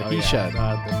shed? A he shed.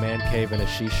 The man cave and a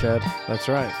she shed. That's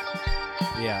right.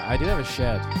 Yeah, I do have a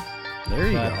shed. There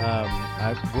you go.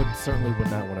 I certainly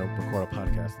would not want to record a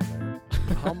podcast in there.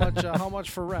 How much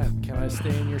for rent? Can I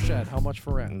stay in your shed? How much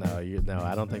for rent? No,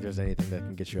 I don't think there's anything that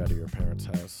can get you out of your parents'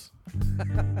 house.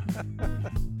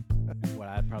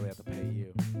 I'd probably have to pay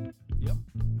you. Yep.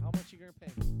 How much are you gonna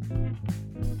pay me?